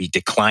severity to be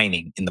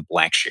declining in the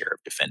Black share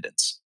of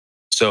defendants.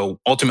 So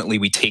ultimately,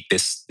 we take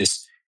this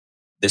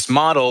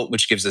model,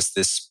 which gives us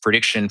this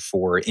prediction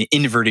for an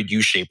inverted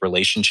U-shaped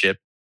relationship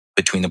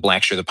between the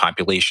Black share of the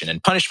population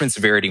and punishment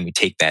severity, and we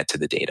take that to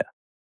the data.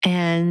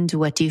 And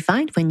what do you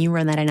find when you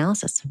run that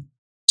analysis?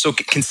 So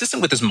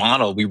consistent with this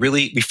model, we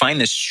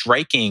find this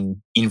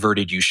striking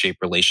inverted U-shaped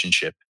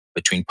relationship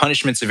between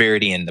punishment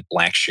severity and the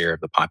Black share of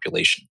the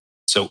population.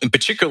 So in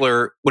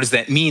particular, what does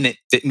that mean?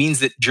 It means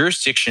that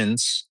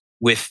jurisdictions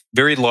with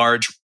very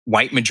large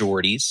white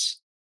majorities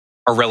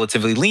are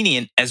relatively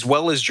lenient, as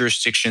well as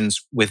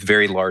jurisdictions with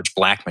very large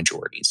Black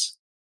majorities,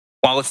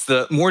 while it's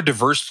the more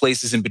diverse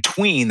places in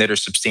between that are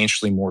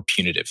substantially more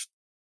punitive.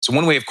 So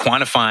one way of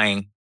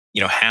quantifying,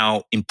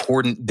 how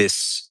important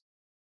this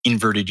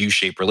inverted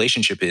U-shaped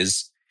relationship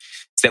is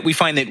that we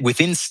find that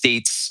within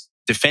states,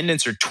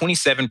 defendants are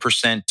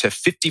 27% to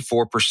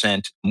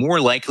 54% more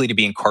likely to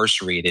be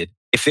incarcerated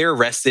if they're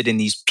arrested in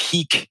these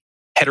peak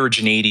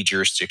heterogeneity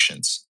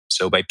jurisdictions.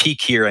 So by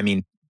peak here, I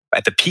mean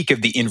at the peak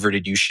of the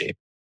inverted U-shape.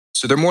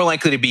 So they're more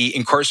likely to be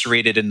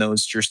incarcerated in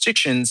those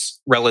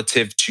jurisdictions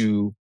relative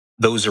to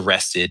those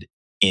arrested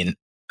in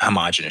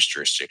homogenous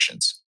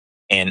jurisdictions.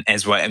 And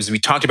as we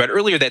talked about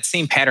earlier, that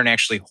same pattern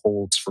actually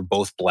holds for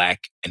both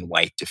Black and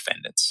white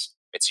defendants.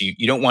 Right? So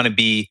you don't want to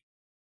be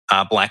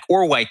a Black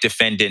or white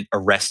defendant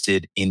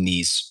arrested in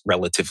these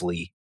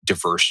relatively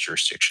diverse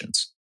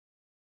jurisdictions.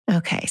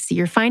 Okay, so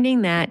you're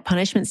finding that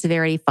punishment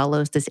severity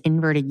follows this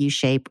inverted U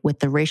shape with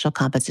the racial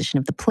composition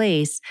of the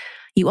place.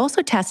 You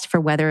also test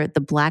for whether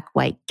the black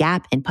white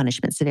gap in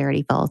punishment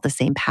severity follows the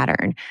same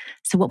pattern.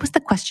 So, what was the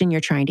question you're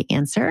trying to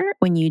answer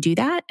when you do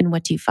that, and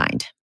what do you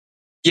find?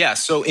 Yeah,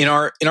 so in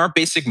our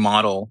basic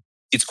model,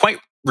 it's quite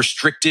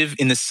restrictive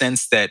in the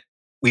sense that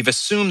we've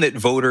assumed that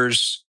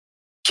voters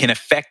can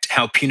affect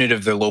how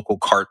punitive their local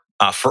court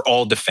for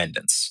all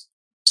defendants.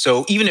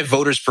 So even if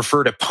voters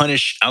prefer to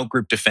punish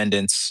outgroup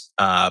defendants,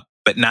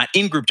 but not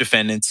in-group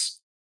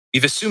defendants,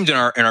 we've assumed in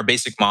our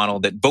basic model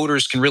that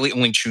voters can really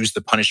only choose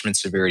the punishment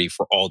severity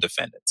for all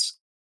defendants.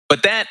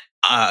 But that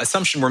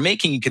assumption we're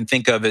making, you can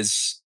think of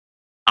as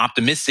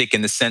optimistic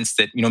in the sense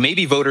that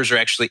maybe voters are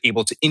actually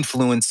able to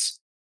influence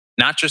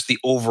not just the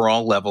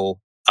overall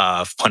level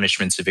of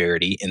punishment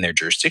severity in their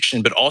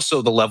jurisdiction, but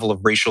also the level of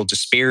racial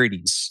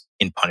disparities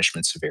in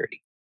punishment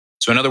severity.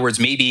 So, in other words,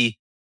 maybe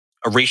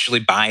a racially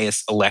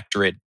biased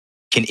electorate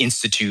can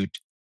institute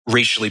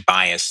racially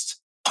biased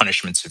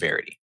punishment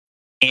severity.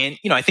 And,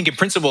 I think in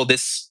principle,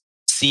 this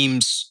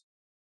seems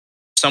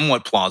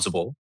somewhat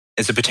plausible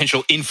as a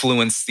potential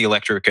influence the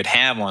electorate could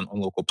have on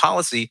local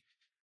policy.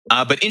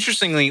 But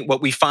interestingly,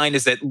 what we find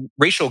is that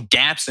racial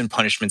gaps in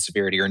punishment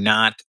severity are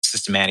not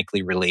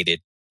systematically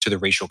related to the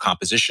racial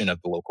composition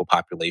of the local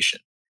population.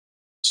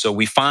 So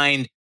we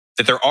find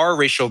that there are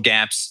racial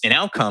gaps in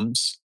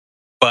outcomes,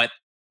 but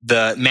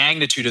the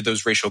magnitude of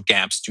those racial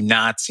gaps do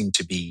not seem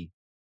to be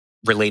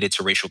related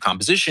to racial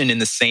composition in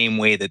the same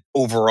way that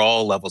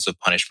overall levels of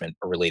punishment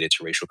are related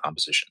to racial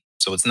composition.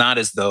 So it's not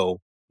as though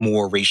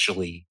more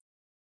racially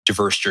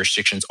diverse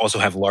jurisdictions also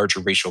have larger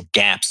racial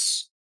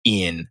gaps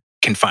in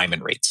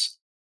confinement rates.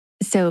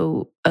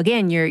 So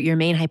again, your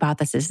main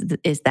hypothesis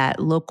is that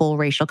local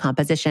racial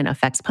composition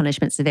affects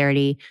punishment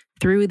severity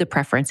through the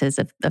preferences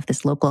of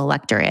this local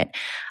electorate.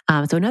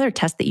 So another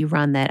test that you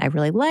run that I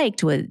really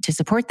liked to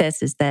support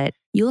this is that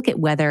you look at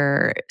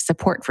whether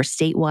support for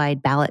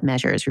statewide ballot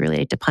measures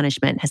related to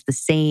punishment has the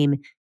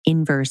same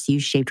inverse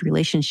U-shaped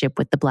relationship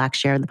with the Black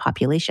share of the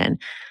population.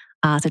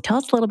 So tell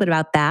us a little bit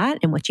about that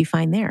and what you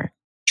find there.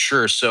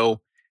 Sure. So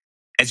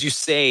as you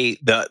say,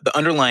 the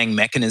underlying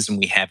mechanism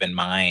we have in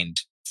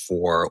mind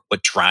for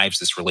what drives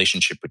this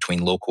relationship between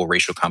local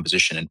racial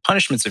composition and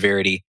punishment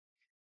severity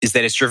is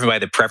that it's driven by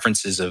the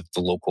preferences of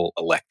the local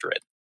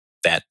electorate.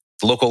 That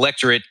the local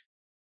electorate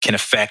can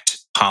affect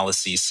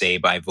policies, say,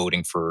 by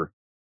voting for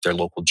their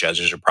local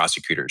judges or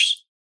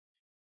prosecutors.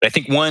 But I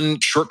think one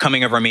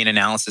shortcoming of our main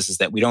analysis is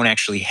that we don't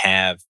actually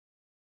have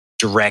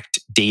direct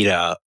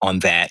data on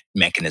that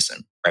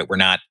mechanism, right? We're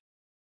not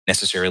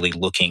necessarily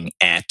looking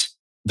at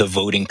the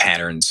voting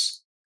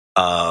patterns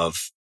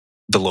of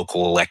the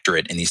local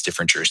electorate in these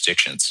different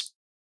jurisdictions.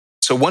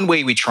 So one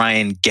way we try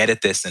and get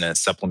at this in a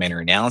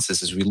supplementary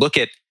analysis is we look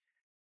at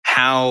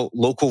how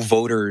local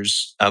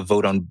voters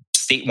vote on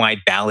statewide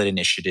ballot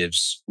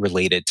initiatives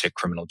related to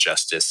criminal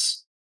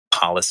justice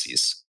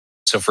policies.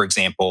 So for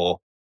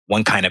example,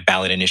 one kind of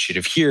ballot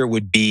initiative here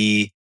would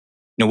be,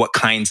 what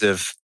kinds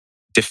of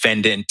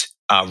defendant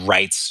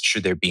rights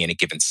should there be in a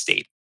given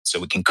state?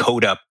 So we can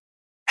code up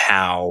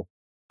how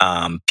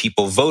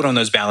people vote on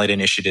those ballot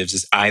initiatives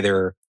is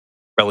either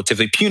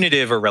relatively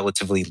punitive or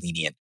relatively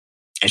lenient.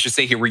 I should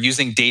say here, we're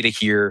using data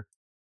here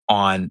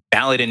on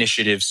ballot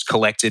initiatives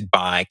collected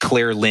by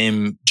Claire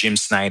Lim, Jim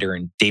Snyder,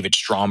 and David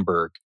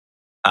Stromberg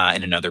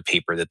in another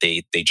paper that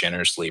they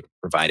generously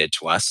provided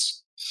to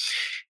us.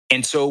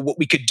 And so what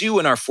we could do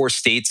in our 4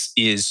 states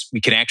is we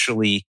could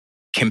actually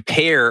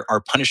compare our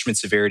punishment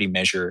severity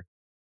measure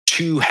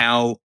to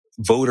how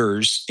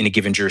voters in a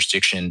given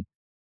jurisdiction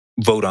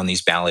vote on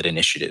these ballot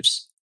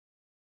initiatives.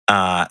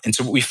 And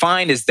so what we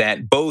find is that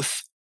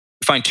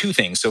we find 2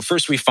 things. So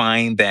first, we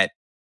find that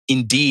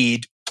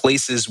indeed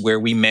places where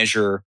we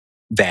measure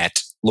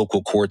that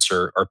local courts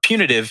are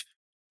punitive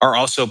are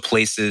also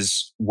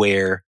places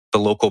where the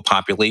local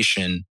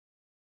population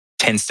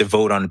tends to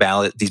vote on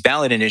these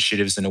ballot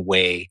initiatives in a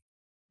way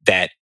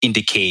that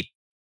indicate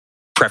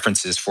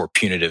preferences for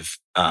punitive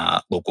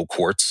local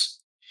courts.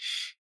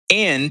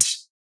 And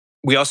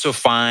we also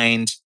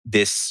find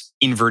this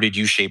inverted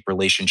U-shaped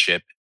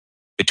relationship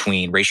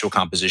between racial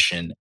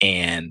composition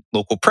and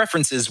local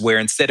preferences, where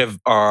instead of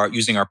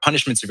using our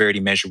punishment severity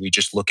measure, we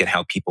just look at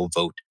how people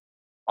vote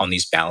on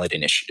these ballot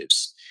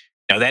initiatives.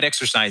 Now, that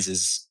exercise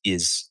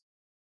is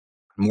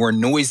more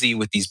noisy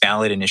with these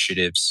ballot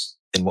initiatives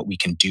than what we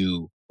can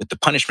do with the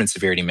punishment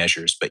severity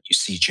measures, but you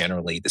see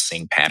generally the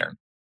same pattern.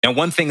 Now,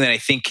 one thing that I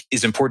think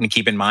is important to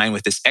keep in mind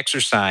with this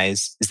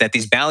exercise is that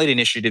these ballot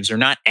initiatives are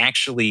not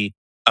actually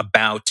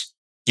about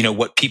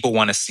what people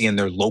want to see in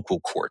their local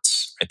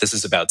courts. Right? This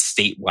is about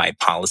statewide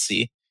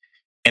policy.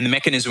 And the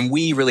mechanism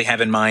we really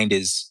have in mind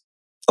is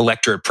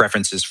electorate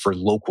preferences for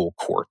local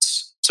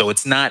courts. So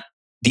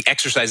the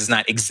exercise is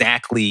not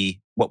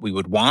exactly what we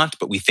would want,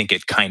 but we think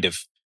it kind of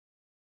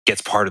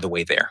gets part of the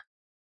way there.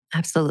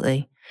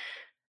 Absolutely.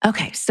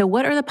 Okay, so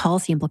what are the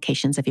policy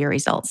implications of your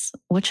results?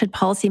 What should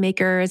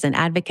policymakers and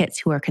advocates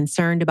who are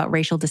concerned about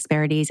racial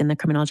disparities in the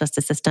criminal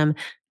justice system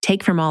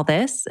take from all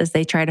this as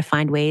they try to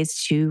find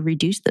ways to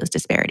reduce those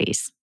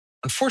disparities?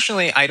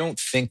 Unfortunately, I don't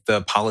think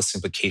the policy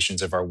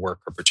implications of our work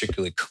are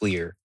particularly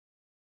clear.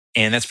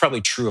 And that's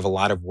probably true of a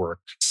lot of work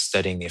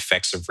studying the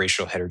effects of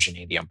racial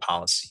heterogeneity on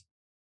policy.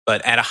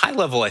 But at a high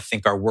level, I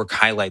think our work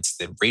highlights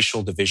that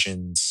racial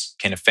divisions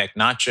can affect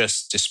not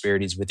just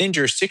disparities within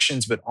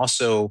jurisdictions, but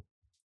also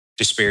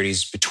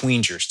disparities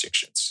between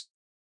jurisdictions.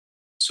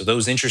 So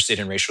those interested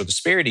in racial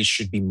disparities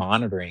should be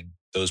monitoring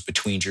those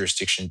between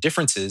jurisdiction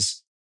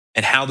differences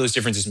and how those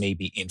differences may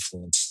be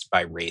influenced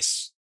by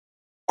race.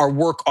 Our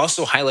work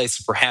also highlights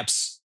the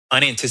perhaps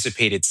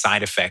unanticipated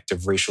side effect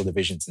of racial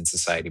divisions in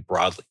society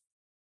broadly.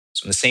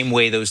 So in the same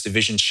way those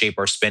divisions shape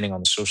our spending on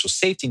the social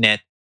safety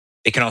net,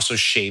 they can also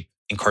shape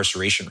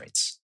incarceration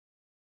rates.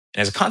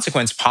 And as a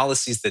consequence,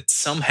 policies that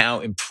somehow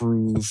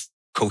improve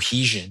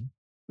cohesion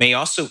may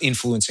also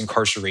influence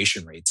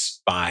incarceration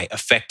rates by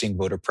affecting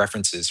voter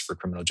preferences for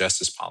criminal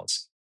justice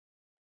policy.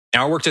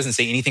 Now, our work doesn't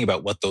say anything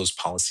about what those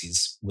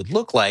policies would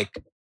look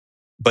like,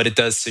 but it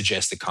does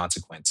suggest a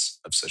consequence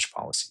of such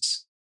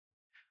policies.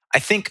 I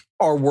think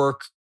our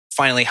work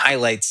finally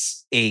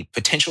highlights a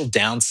potential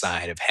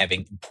downside of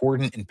having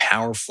important and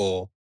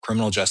powerful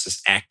criminal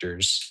justice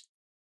actors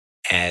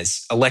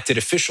as elected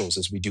officials,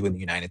 as we do in the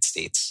United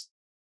States.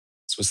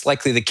 So it's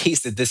likely the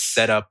case that this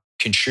setup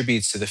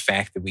contributes to the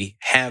fact that we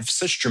have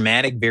such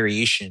dramatic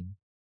variation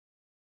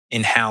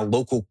in how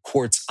local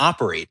courts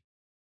operate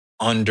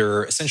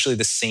under essentially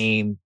the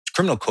same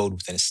criminal code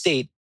within a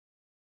state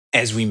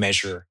as we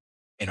measure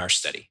in our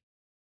study.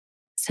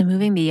 So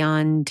moving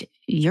beyond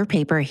your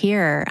paper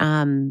here,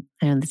 I know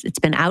it's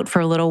been out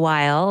for a little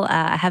while.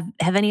 Have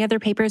any other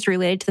papers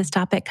related to this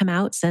topic come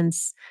out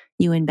since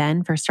you and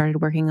Ben first started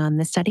working on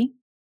this study?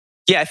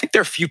 Yeah, I think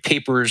there are a few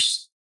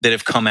papers that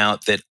have come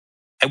out that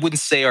I wouldn't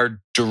say are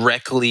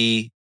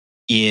directly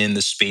in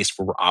the space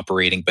where we're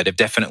operating, but have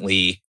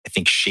definitely, I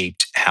think,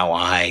 shaped how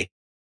I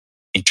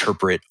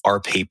interpret our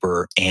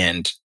paper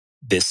and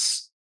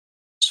this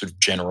sort of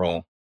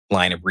general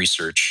line of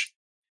research.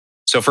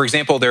 So, for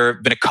example, there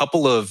have been a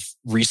couple of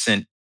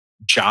recent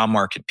job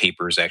market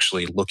papers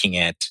actually looking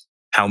at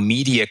how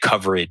media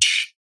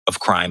coverage of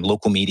crime,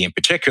 local media in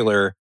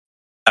particular,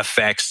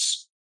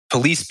 affects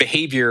police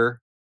behavior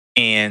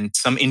and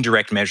some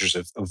indirect measures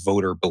of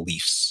voter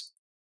beliefs.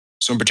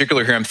 So in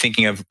particular here, I'm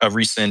thinking of a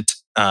recent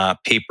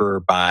paper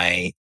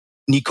by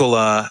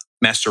Nicola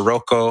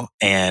Mastroianni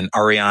and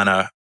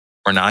Ariana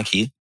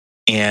Ornaghi,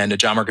 and a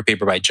job market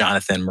paper by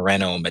Jonathan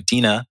Moreno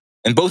Medina.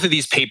 And both of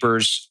these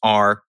papers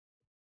are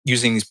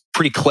using these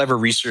pretty clever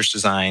research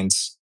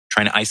designs,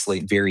 trying to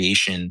isolate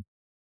variation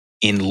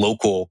in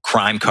local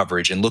crime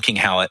coverage and looking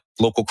how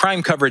local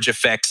crime coverage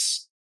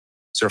affects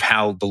sort of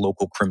how the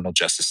local criminal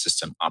justice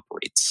system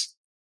operates,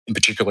 in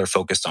particular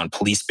focused on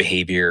police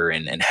behavior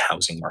and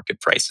housing market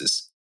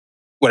prices.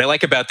 What I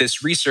like about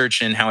this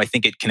research and how I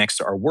think it connects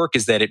to our work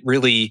is that it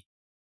really,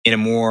 in a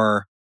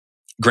more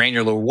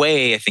granular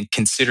way, I think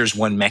considers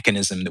one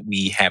mechanism that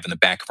we have in the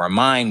back of our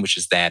mind, which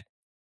is that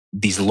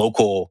these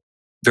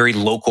very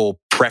local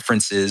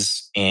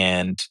preferences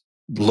and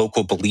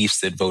local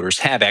beliefs that voters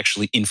have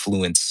actually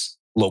influence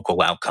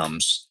local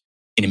outcomes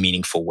in a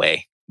meaningful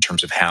way in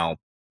terms of how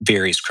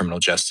various criminal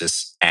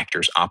justice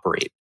actors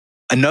operate.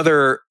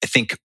 Another, I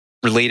think,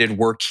 related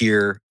work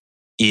here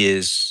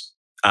is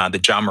the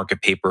job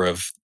market paper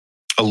of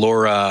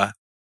Alora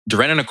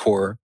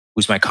Derenoncourt,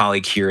 who's my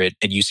colleague here at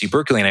UC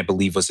Berkeley, and I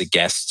believe was a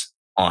guest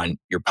on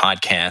your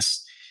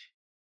podcast.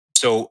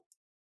 So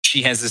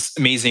she has this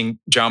amazing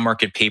job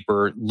market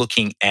paper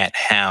looking at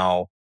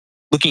the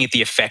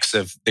effects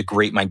of the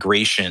Great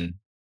Migration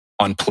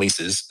on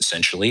places,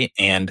 essentially.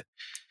 And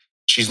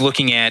she's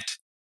looking at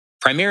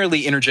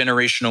primarily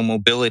intergenerational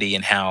mobility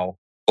and how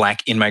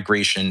Black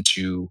in-migration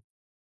to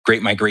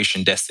Great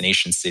Migration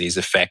destination cities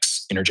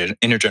affects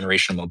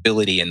intergenerational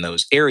mobility in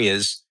those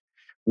areas.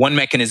 One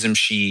mechanism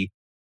she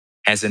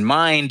has in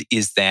mind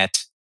is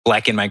that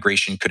Black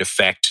in-migration could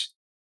affect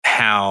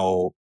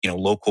how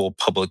local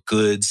public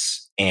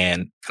goods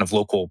and kind of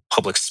local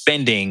public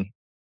spending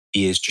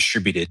is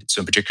distributed.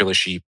 So in particular,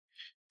 she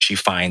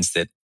finds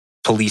that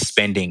police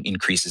spending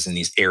increases in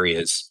these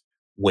areas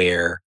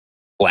where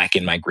Black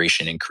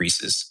in-migration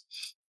increases.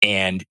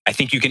 And I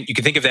think you can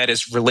think of that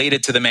as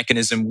related to the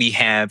mechanism we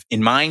have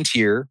in mind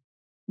here,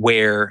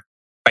 where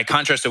by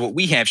contrast to what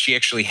we have, she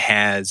actually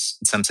has,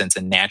 in some sense,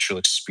 a natural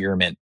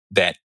experiment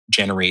that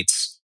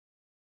generates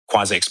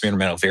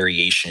quasi-experimental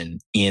variation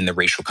in the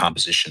racial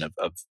composition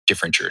of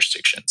different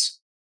jurisdictions.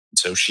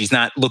 So she's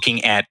not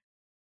looking at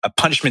a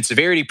punishment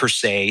severity per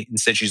se.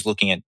 Instead, she's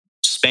looking at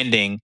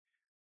spending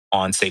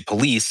on, say,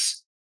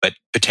 police, but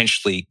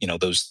potentially,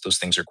 those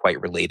things are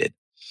quite related.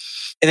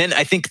 And then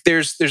I think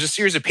there's a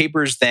series of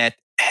papers that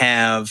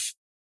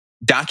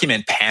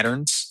document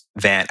patterns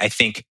that I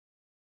think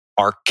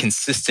are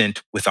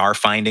consistent with our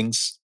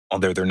findings,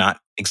 although they're not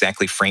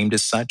exactly framed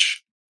as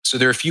such. So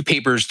there are a few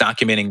papers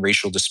documenting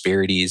racial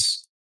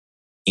disparities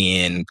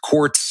in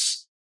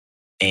courts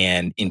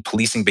and in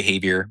policing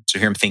behavior. So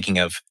here I'm thinking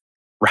of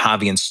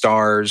Rahavi and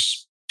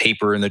Starr's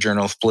paper in the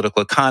Journal of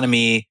Political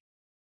Economy,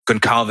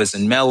 Goncalves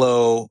and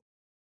Mello,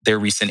 their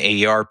recent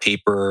AER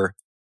paper,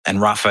 and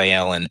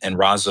Raphael and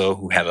Razzo,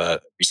 who have a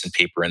recent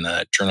paper in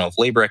the Journal of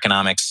Labor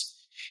Economics.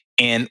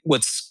 And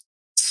what's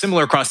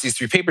similar across these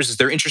three papers is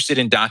they're interested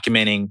in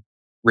documenting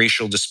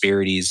racial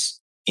disparities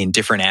in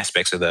different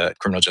aspects of the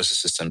criminal justice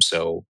system.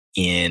 So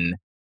in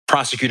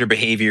prosecutor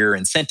behavior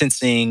and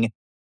sentencing,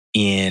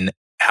 in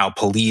how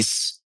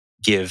police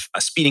give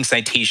speeding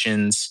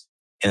citations,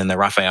 and then the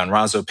Raphael and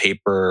Razzo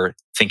paper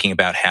thinking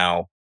about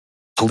how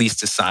police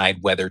decide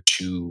whether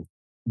to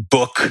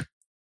book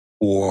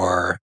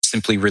or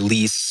simply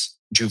release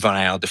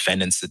juvenile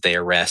defendants that they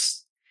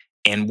arrest.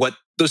 And what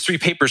those three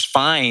papers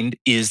find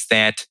is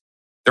that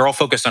they're all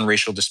focused on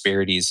racial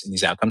disparities in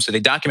these outcomes. So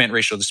they document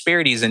racial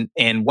disparities.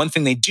 And one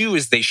thing they do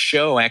is they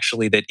show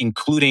actually that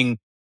including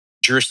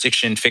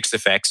jurisdiction fixed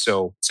effects,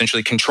 so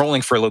essentially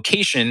controlling for a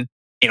location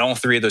in all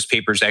three of those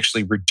papers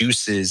actually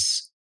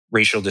reduces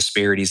racial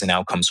disparities in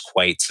outcomes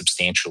quite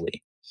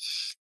substantially.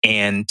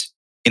 And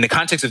in the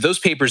context of those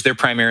papers, they're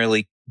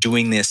primarily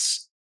doing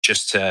this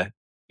just to,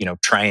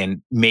 try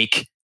and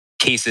make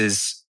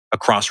cases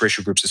across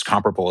racial groups as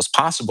comparable as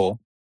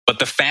possible. But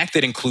the fact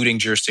that including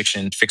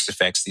jurisdiction fixed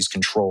effects, these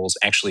controls,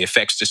 actually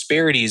affects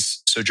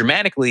disparities so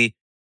dramatically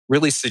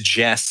really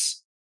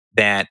suggests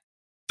that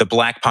the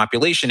Black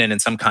population, and in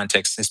some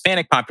contexts,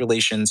 Hispanic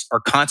populations,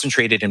 are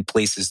concentrated in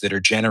places that are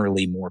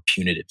generally more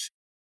punitive.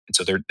 And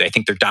so I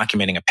think they're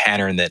documenting a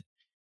pattern that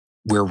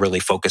we're really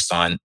focused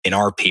on in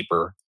our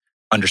paper,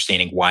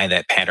 understanding why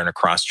that pattern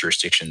across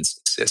jurisdictions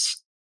exists.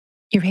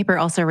 Your paper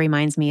also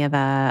reminds me of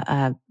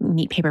a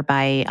neat paper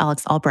by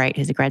Alex Albright,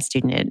 who's a grad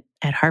student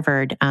at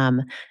Harvard.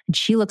 And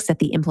she looks at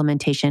the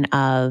implementation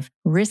of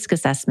risk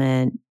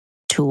assessment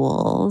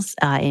tools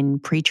in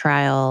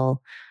pretrial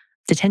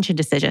detention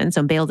decisions,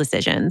 so bail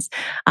decisions.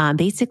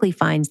 Basically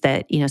finds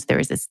that, so there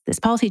was this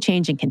policy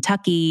change in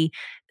Kentucky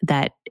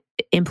that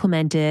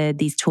implemented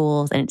these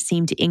tools, and it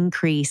seemed to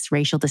increase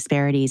racial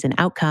disparities in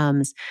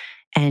outcomes.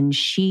 And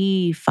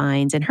she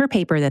finds in her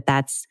paper that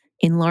that's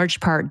in large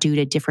part due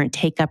to different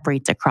take-up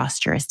rates across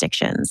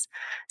jurisdictions.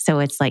 So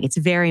it's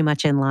very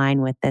much in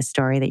line with this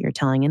story that you're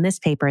telling in this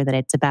paper, that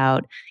it's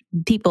about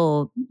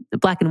people,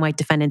 Black and white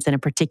defendants in a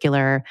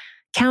particular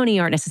county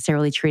aren't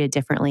necessarily treated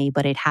differently,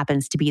 but it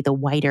happens to be the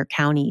whiter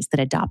counties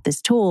that adopt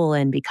this tool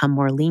and become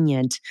more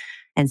lenient.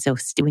 And so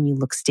when you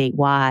look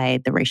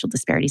statewide, the racial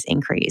disparities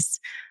increase,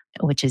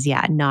 which is,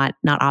 not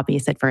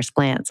obvious at first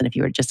glance. And if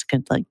you were just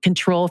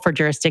control for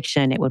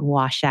jurisdiction, it would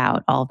wash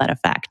out all that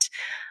effect.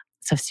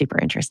 So super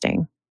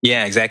interesting.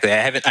 Yeah, exactly.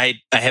 I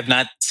have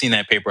not seen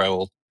that paper. I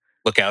will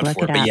look out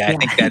for it. But I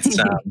think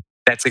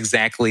that's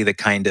exactly the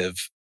kind of,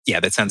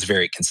 that sounds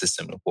very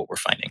consistent with what we're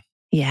finding.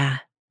 Yeah.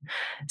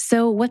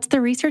 So what's the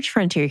research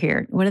frontier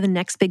here? What are the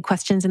next big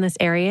questions in this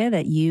area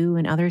that you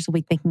and others will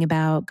be thinking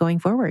about going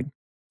forward?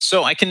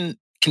 So I can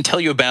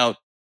tell you about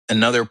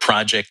another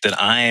project that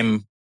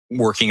I'm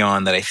working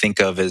on that I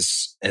think of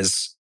as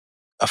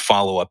a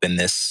follow-up in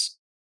this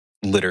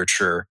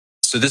literature.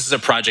 So this is a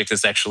project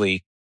that's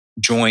actually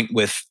joint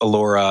with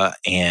Alora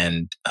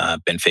and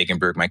Ben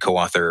Fagenberg, my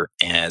co-author,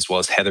 as well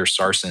as Heather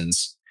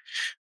Sarsons,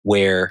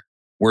 where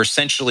we're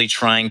essentially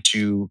trying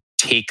to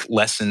take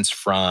lessons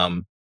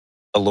from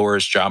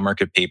Alora's job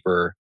market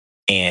paper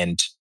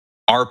and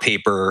our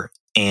paper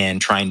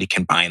and trying to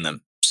combine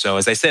them. So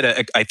as I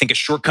said, I think a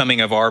shortcoming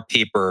of our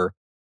paper,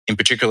 in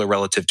particular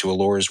relative to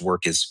Alora's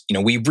work, is,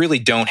 we really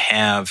don't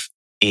have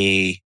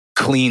a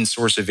clean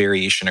source of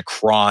variation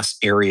across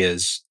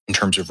areas in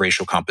terms of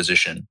racial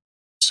composition.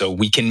 So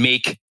we can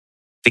make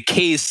the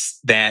case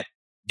that,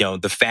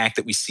 the fact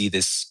that we see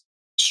this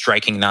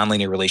striking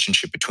nonlinear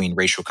relationship between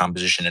racial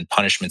composition and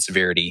punishment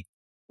severity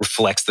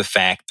reflects the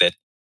fact that,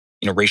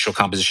 racial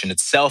composition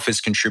itself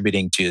is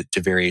contributing to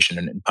variation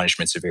in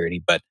punishment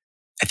severity. But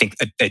I think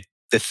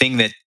the thing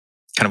that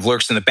kind of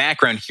lurks in the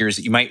background here is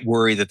that you might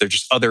worry that there are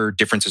just other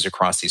differences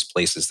across these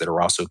places that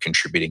are also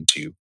contributing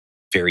to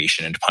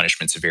variation in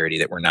punishment severity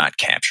that we're not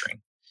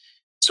capturing.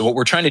 So what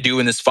we're trying to do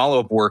in this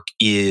follow-up work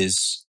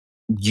is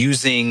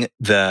using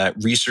the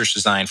research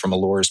design from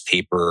Alora's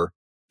paper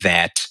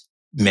that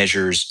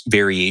measures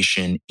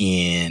variation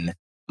in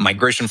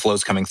migration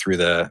flows coming from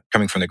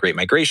the Great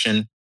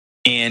Migration,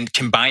 and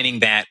combining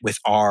that with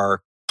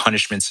our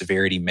punishment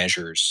severity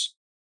measures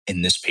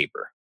in this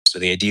paper. So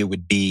the idea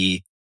would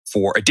be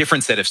for a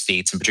different set of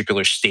states, in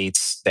particular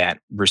states that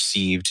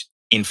received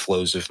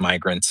inflows of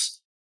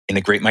migrants in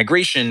the Great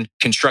Migration,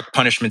 construct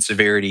punishment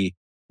severity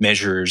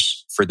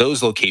measures for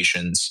those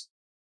locations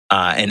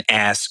and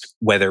ask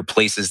whether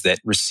places that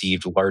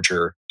received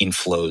larger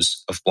inflows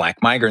of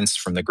Black migrants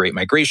from the Great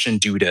Migration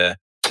due to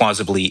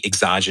plausibly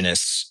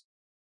exogenous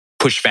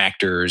push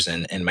factors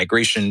and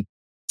migration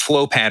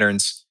flow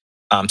patterns,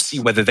 see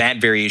whether that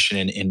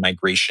variation in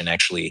migration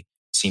actually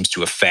seems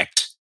to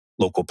affect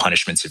local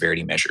punishment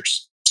severity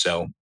measures.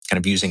 So kind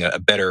of using a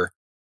better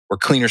or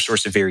cleaner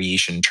source of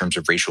variation in terms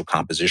of racial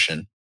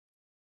composition.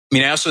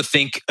 I also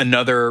think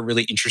another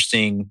really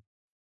interesting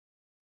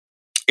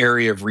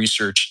area of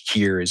research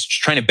here is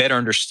just trying to better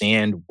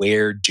understand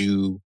where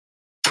do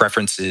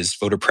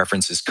voter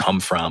preferences come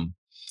from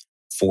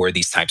for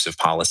these types of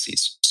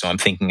policies. So I'm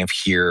thinking of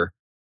here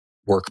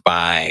work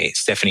by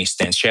Stephanie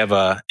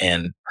Stancheva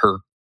and her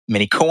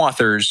many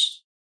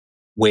co-authors,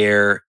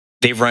 where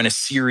they've run a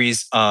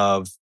series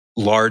of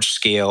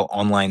large-scale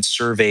online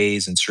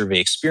surveys and survey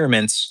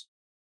experiments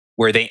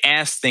where they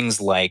ask things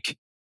like,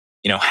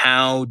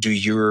 how do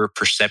your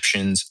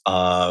perceptions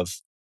of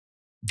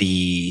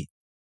the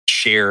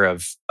share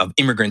of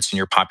immigrants in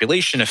your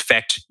population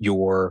affect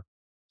your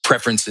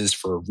preferences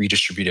for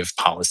redistributive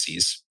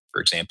policies,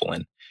 for example?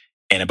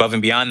 And above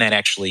and beyond that,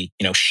 actually,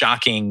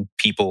 shocking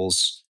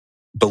people's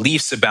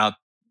beliefs about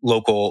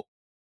local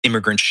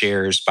immigrant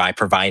shares by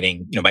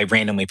providing, by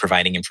randomly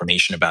providing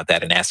information about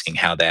that and asking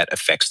how that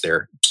affects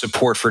their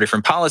support for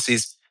different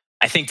policies.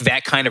 I think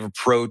that kind of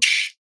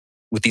approach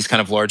with these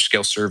kind of large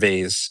scale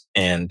surveys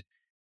and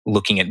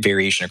looking at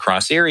variation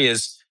across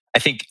areas, I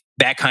think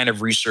that kind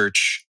of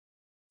research,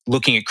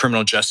 looking at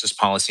criminal justice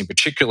policy in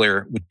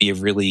particular, would be a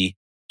really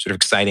sort of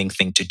exciting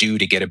thing to do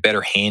to get a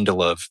better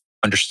handle of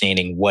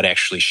understanding what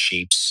actually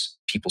shapes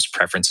people's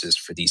preferences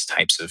for these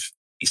types of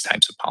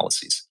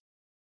policies.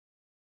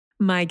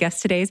 My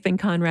guest today has been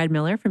Conrad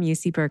Miller from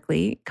UC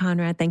Berkeley.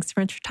 Conrad, thanks so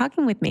much for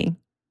talking with me.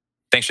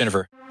 Thanks,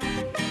 Jennifer.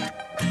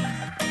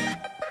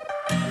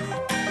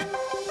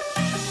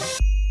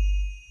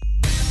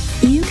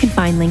 You can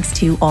find links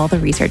to all the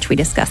research we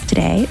discussed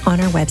today on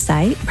our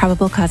website,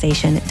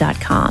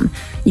 probablecausation.com.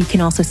 You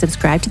can also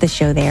subscribe to the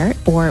show there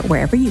or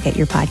wherever you get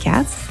your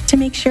podcasts to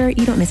make sure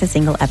you don't miss a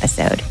single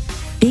episode.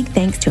 Big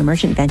thanks to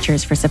Emergent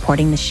Ventures for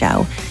supporting the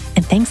show,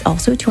 and thanks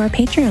also to our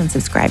Patreon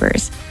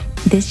subscribers.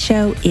 This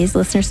show is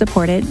listener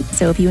supported,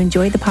 so if you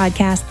enjoyed the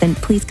podcast, then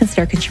please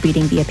consider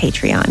contributing via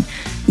Patreon.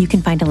 You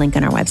can find a link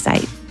on our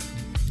website.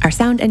 Our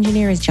sound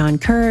engineer is John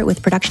Kerr,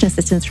 with production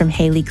assistance from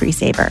Haley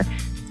Griesaber.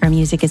 Our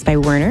music is by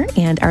Werner,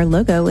 and our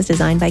logo was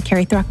designed by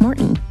Carrie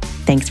Throckmorton.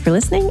 Thanks for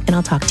listening, and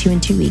I'll talk to you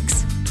in 2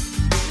 weeks.